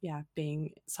kind of, yeah,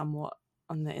 being somewhat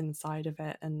on the inside of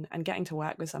it, and getting to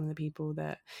work with some of the people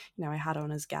that, you know, I had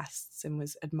on as guests and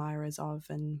was admirers of.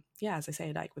 And yeah, as I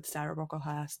say, like with Sarah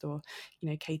Brocklehurst, or, you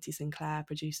know, Katie Sinclair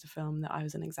produced a film that I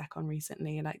was an exec on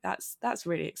recently. Like, that's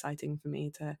really exciting for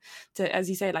me to as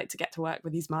you say, like, to get to work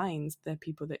with these minds, the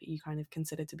people that you kind of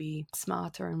consider to be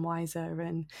smarter and wiser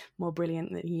and more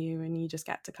brilliant than you, and you just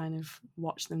get to kind of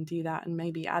watch them do that, and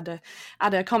maybe add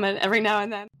a comment every now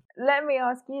and then. Let me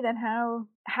ask you then, how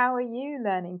are you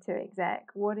learning to exec?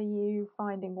 What are you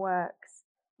finding works?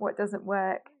 What doesn't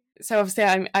work? So obviously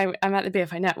I'm at the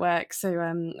BFI network, so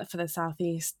for the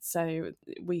Southeast, so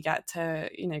we get to,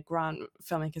 you know, grant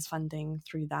filmmakers funding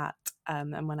through that.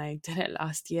 And when I did it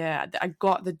last year, I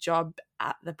got the job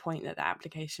at the point that the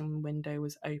application window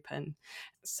was open,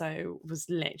 so was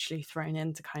literally thrown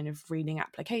into kind of reading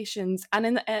applications,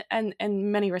 and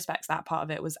in many respects that part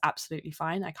of it was absolutely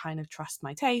fine. I kind of trust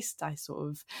my taste. I sort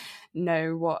of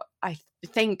know what I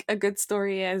think a good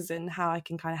story is and how I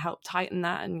can kind of help tighten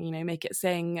that and, you know, make it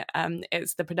sing.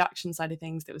 It's the production side of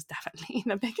things that was definitely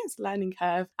the biggest learning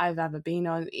curve I've ever been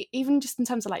on, even just in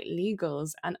terms of like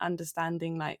legals and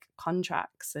understanding like contracts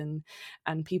contracts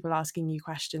and people asking you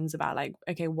questions about like,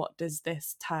 okay, what does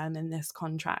this term in this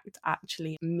contract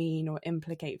actually mean or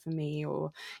implicate for me?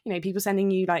 Or, you know, people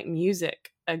sending you like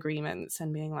music agreements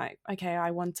and being like, okay,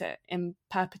 I want it in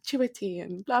perpetuity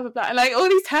and blah blah blah, and like all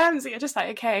these terms that you're just like,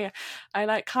 okay, I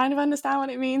like kind of understand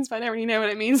what it means, but I don't really know what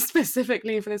it means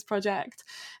specifically for this project.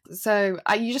 So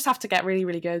you just have to get really,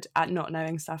 really good at not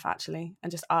knowing stuff actually,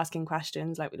 and just asking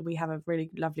questions. Like we have a really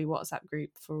lovely WhatsApp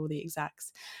group for all the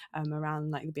execs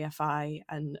around like the BFI,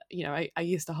 and you know, I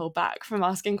used to hold back from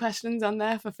asking questions on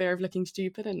there for fear of looking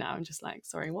stupid, and now I'm just like,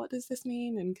 sorry, what does this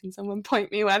mean, and can someone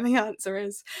point me where the answer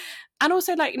is? And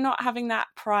also like not having that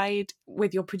pride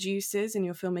with your producers and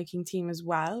your filmmaking team as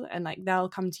well, and like they'll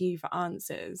come to you for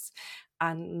answers.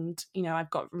 And you know,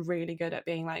 I've got really good at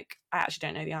being like, I actually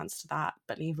don't know the answer to that,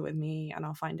 but leave it with me and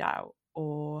I'll find out.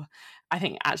 Or I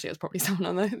think actually it was probably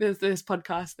someone on this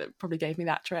podcast that probably gave me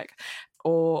that trick.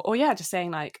 Or yeah, just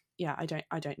saying like, yeah,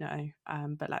 I don't know,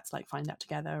 but let's like find out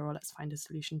together, or let's find a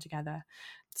solution together.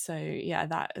 So yeah,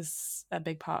 that is a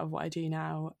big part of what I do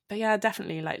now. But yeah,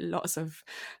 definitely like lots of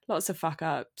fuck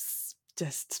ups,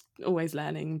 just always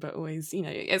learning, but always, you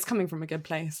know, it's coming from a good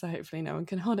place, so hopefully no one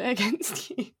can hold it against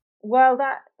you. Well,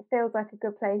 that feels like a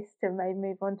good place to maybe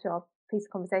move on to our piece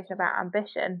of conversation about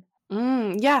ambition.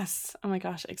 Yes. Oh my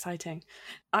gosh, exciting.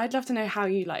 I'd love to know how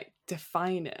you like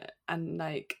define it, and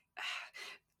like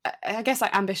I guess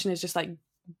like ambition is just like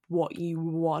what you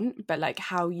want, but like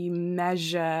how you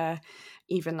measure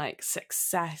even like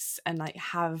success, and like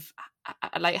have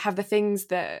the things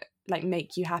that like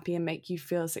make you happy and make you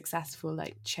feel successful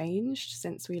like changed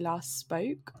since we last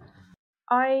spoke.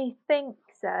 I think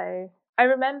so. I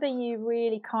remember you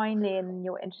really kindly in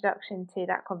your introduction to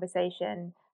that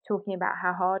conversation talking about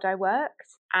how hard I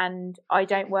worked, and I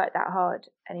don't work that hard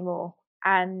anymore.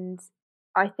 And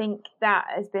I think that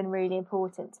has been really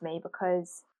important to me,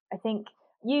 because I think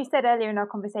you said earlier in our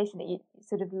conversation that you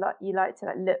sort of you like to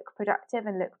like look productive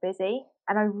and look busy,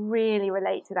 and I really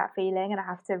relate to that feeling, and I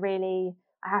have to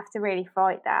really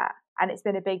fight that. And it's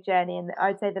been a big journey, and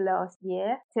I'd say the last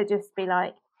year, to just be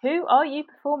like, who are you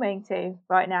performing to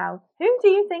right now? Who do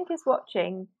you think is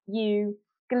watching you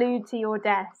glued to your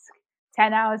desk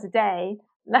 10 hours a day?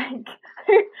 Like,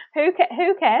 who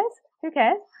cares? Who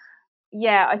cares?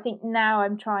 Yeah, I think now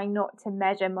I'm trying not to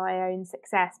measure my own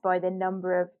success by the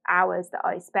number of hours that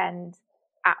I spend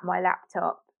at my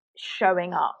laptop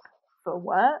showing up for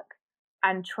work,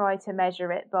 and try to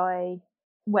measure it by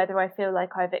whether I feel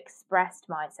like I've expressed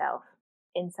myself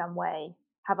in some way.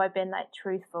 Have I been like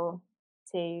truthful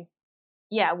to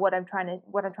what I'm trying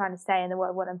to say in the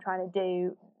world, what I'm trying to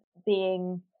do,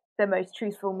 being the most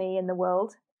truthful me in the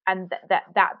world, and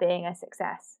that being a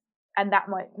success. And that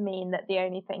might mean that the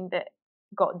only thing that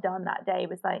got done that day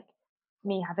was like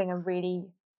me having a really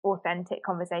authentic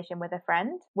conversation with a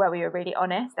friend where we were really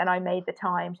honest, and I made the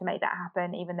time to make that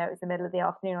happen, even though it was the middle of the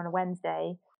afternoon on a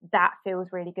Wednesday. That feels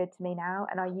really good to me now,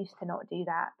 and I used to not do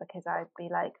that, because I'd be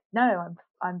like, no,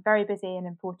 I'm very busy and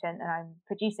important, and I'm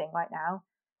producing right now,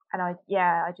 and I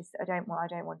don't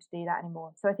want to do that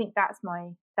anymore. So I think that's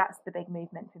the big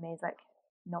movement for me, is like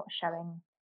not showing,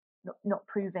 not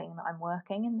proving that I'm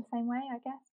working in the same way, I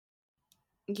guess.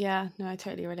 Yeah, no, I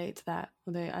totally relate to that.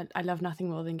 Although I love nothing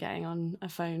more than getting on a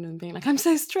phone and being like, I'm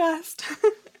so stressed.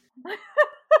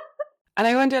 And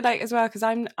I wonder like as well, because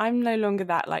I'm no longer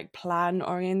that like plan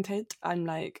oriented. I'm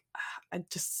like, I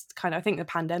just kind of, I think the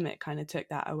pandemic kind of took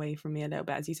that away from me a little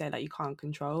bit, as you say, like you can't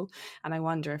control. And I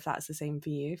wonder if that's the same for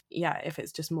you. Yeah, if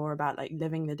it's just more about like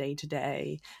living the day to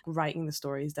day, writing the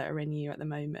stories that are in you at the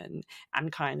moment,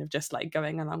 and kind of just like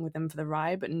going along with them for the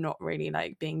ride, but not really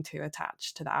like being too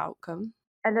attached to the outcome.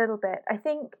 A little bit.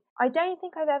 I don't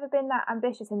think I've ever been that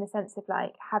ambitious in the sense of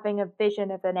like having a vision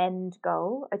of an end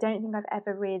goal. I don't think I've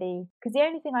ever really, because the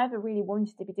only thing I ever really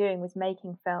wanted to be doing was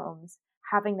making films,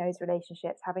 having those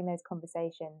relationships, having those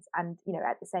conversations, and, you know,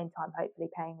 at the same time, hopefully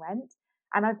paying rent.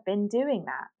 And I've been doing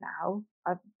that now.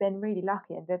 I've been really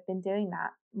lucky, and I've been doing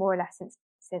that more or less since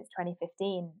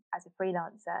 2015 as a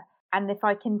freelancer. And if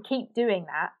I can keep doing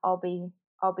that, I'll be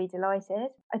delighted.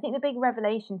 I think the big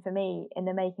revelation for me in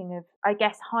the making of, I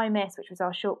guess, High Miss, which was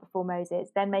our short before Moses,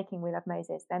 then making We Love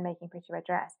Moses, then making Pretty Red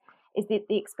Dress, is the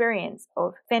experience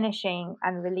of finishing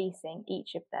and releasing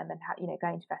each of them, and how, you know,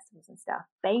 going to festivals and stuff,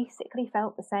 basically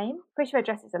felt the same. Pretty Red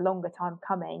Dress is a longer time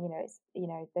coming, you know, it's, you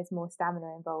know, there's more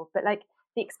stamina involved, but like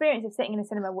the experience of sitting in a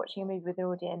cinema watching a movie with an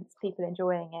audience, people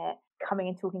enjoying it, coming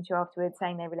and talking to you afterwards,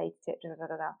 saying they related to it,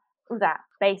 all that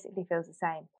basically feels the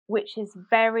same, which is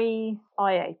very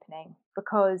eye-opening.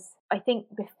 because I think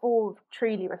before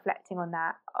truly reflecting on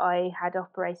that, I had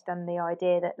operated on the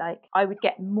idea that like I would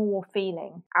get more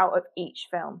feeling out of each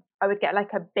film. I would get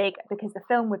like because the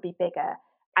film would be bigger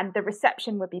and the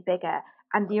reception would be bigger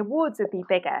and the awards would be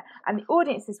bigger and the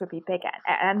audiences would be bigger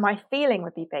and my feeling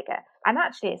would be bigger. And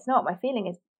actually it's not. My feeling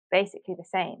is basically the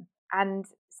same. And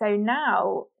so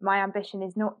now my ambition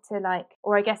is not to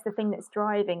or I guess the thing that's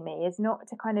driving me is not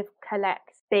to kind of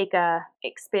collect bigger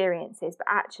experiences, but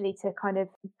actually to kind of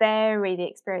vary the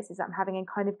experiences I'm having and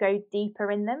kind of go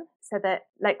deeper in them, so that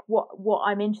like what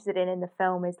I'm interested in the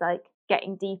film is like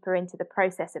getting deeper into the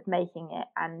process of making it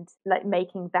and like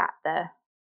making that the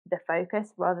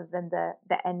focus rather than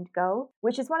the end goal,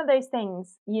 which is one of those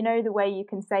things, the way you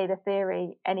can say the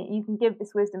theory and you can give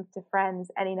this wisdom to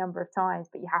friends any number of times,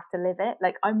 but you have to live it.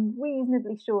 Like I'm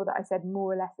reasonably sure that I said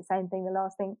more or less the same thing the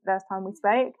last time we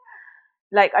spoke.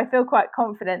 Like I feel quite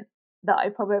confident that I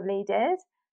probably did,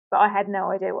 but I had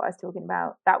no idea what I was talking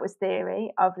about. That was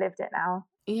theory. I've lived it now.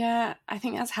 Yeah, I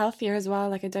think that's healthier as well.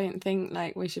 Like I don't think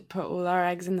like we should put all our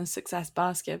eggs in the success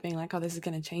basket being like, oh, this is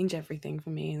going to change everything for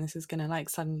me and this is going to like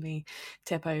suddenly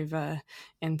tip over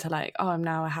into like, oh, I'm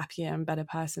now a happier and better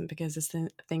person because this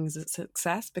thing's a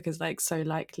success, because like so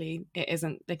likely it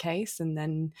isn't the case, and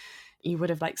then you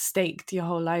would have like staked your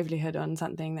whole livelihood on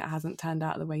something that hasn't turned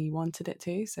out the way you wanted it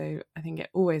to. So I think it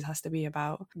always has to be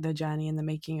about the journey and the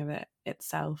making of it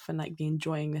itself and like the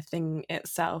enjoying the thing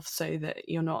itself, so that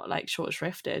you're not like short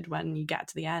shrifted when you get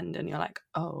to the end and you're like,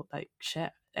 oh, like shit,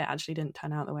 it actually didn't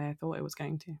turn out the way I thought it was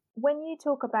going to. When you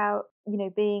talk about,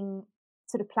 being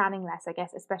sort of planning less, I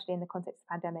guess, especially in the context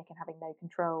of pandemic and having no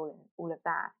control and all of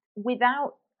that,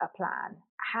 without a plan,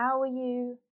 how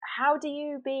do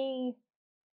you be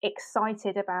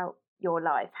excited about your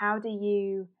life? Do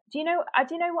you know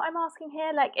what I'm asking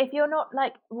here? Like if you're not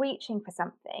like reaching for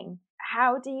something,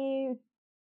 how do you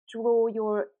draw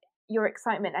your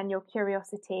excitement and your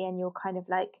curiosity and your kind of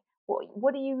like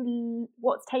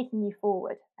what's taking you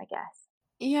forward, I guess?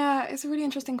 Yeah, it's a really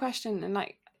interesting question. And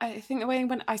like I think the way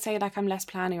when I say like I'm less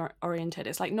planning oriented,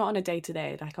 it's like not on a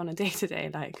day-to-day, like on a day-to-day,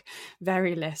 like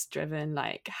very list driven,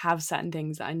 like have certain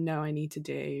things that I know I need to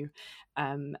do.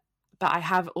 But I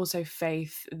have also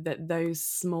faith that those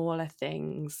smaller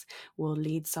things will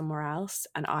lead somewhere else.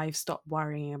 And I've stopped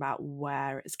worrying about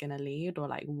where it's going to lead or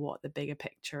like what the bigger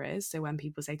picture is. So when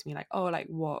people say to me like, oh, like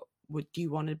what would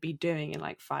you want to be doing in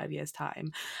like 5 years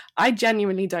time, I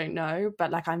genuinely don't know,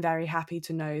 but like I'm very happy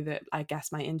to know that I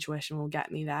guess my intuition will get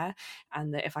me there,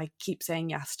 and that if I keep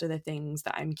saying yes to the things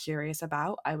that I'm curious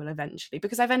about, I will eventually,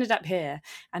 because I've ended up here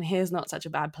and here's not such a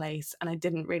bad place and I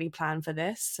didn't really plan for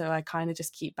this, so I kind of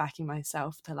just keep backing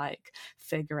myself to like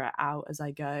figure it out as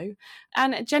I go.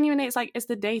 And genuinely it's like it's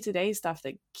the day-to-day stuff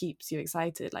that keeps you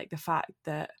excited, like the fact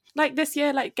that like this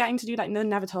year, like getting to do like the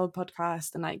Never Told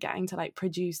podcast and like getting to like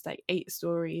produce like 8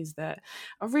 stories that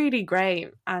are really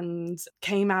great and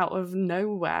came out of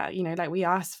nowhere, like we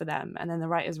asked for them and then the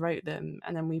writers wrote them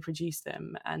and then we produced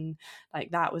them, and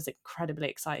like that was incredibly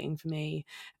exciting for me.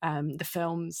 The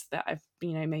films that I've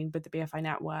made with the BFI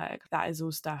network, that is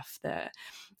all stuff that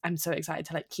I'm so excited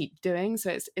to like keep doing.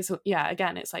 So it's yeah,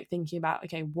 again, it's like thinking about,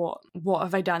 okay, what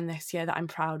have I done this year that I'm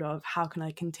proud of? How can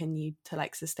I continue to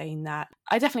like sustain that?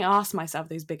 I definitely ask myself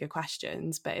those bigger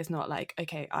questions, but it's not like,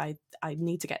 okay, I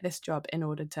need to get this job in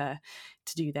order to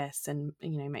do this and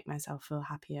make myself feel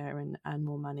happier and earn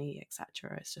more money,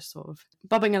 etc. It's just sort of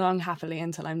bobbing along happily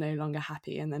until I'm no longer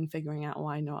happy, and then figuring out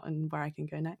why not and where I can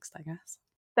go next, I guess.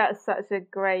 That's such a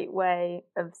great way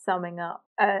of summing up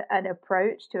an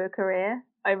approach to a career.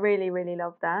 I really, really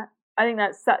love that. I think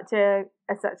that's such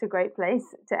a great place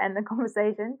to end the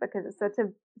conversation, because it's such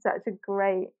a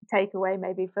great takeaway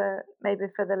maybe for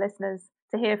the listeners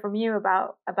to hear from you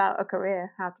about a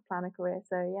career, how to plan a career.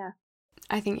 So yeah.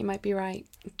 I think you might be right.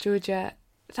 Georgia,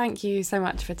 thank you so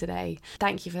much for today.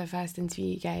 Thank you for the first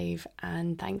interview you gave,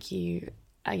 and thank you,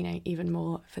 even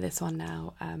more for this one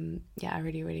now. Yeah, I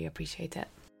really, really appreciate it.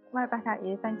 Right back at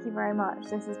you. Thank you very much.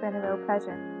 This has been a real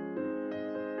pleasure.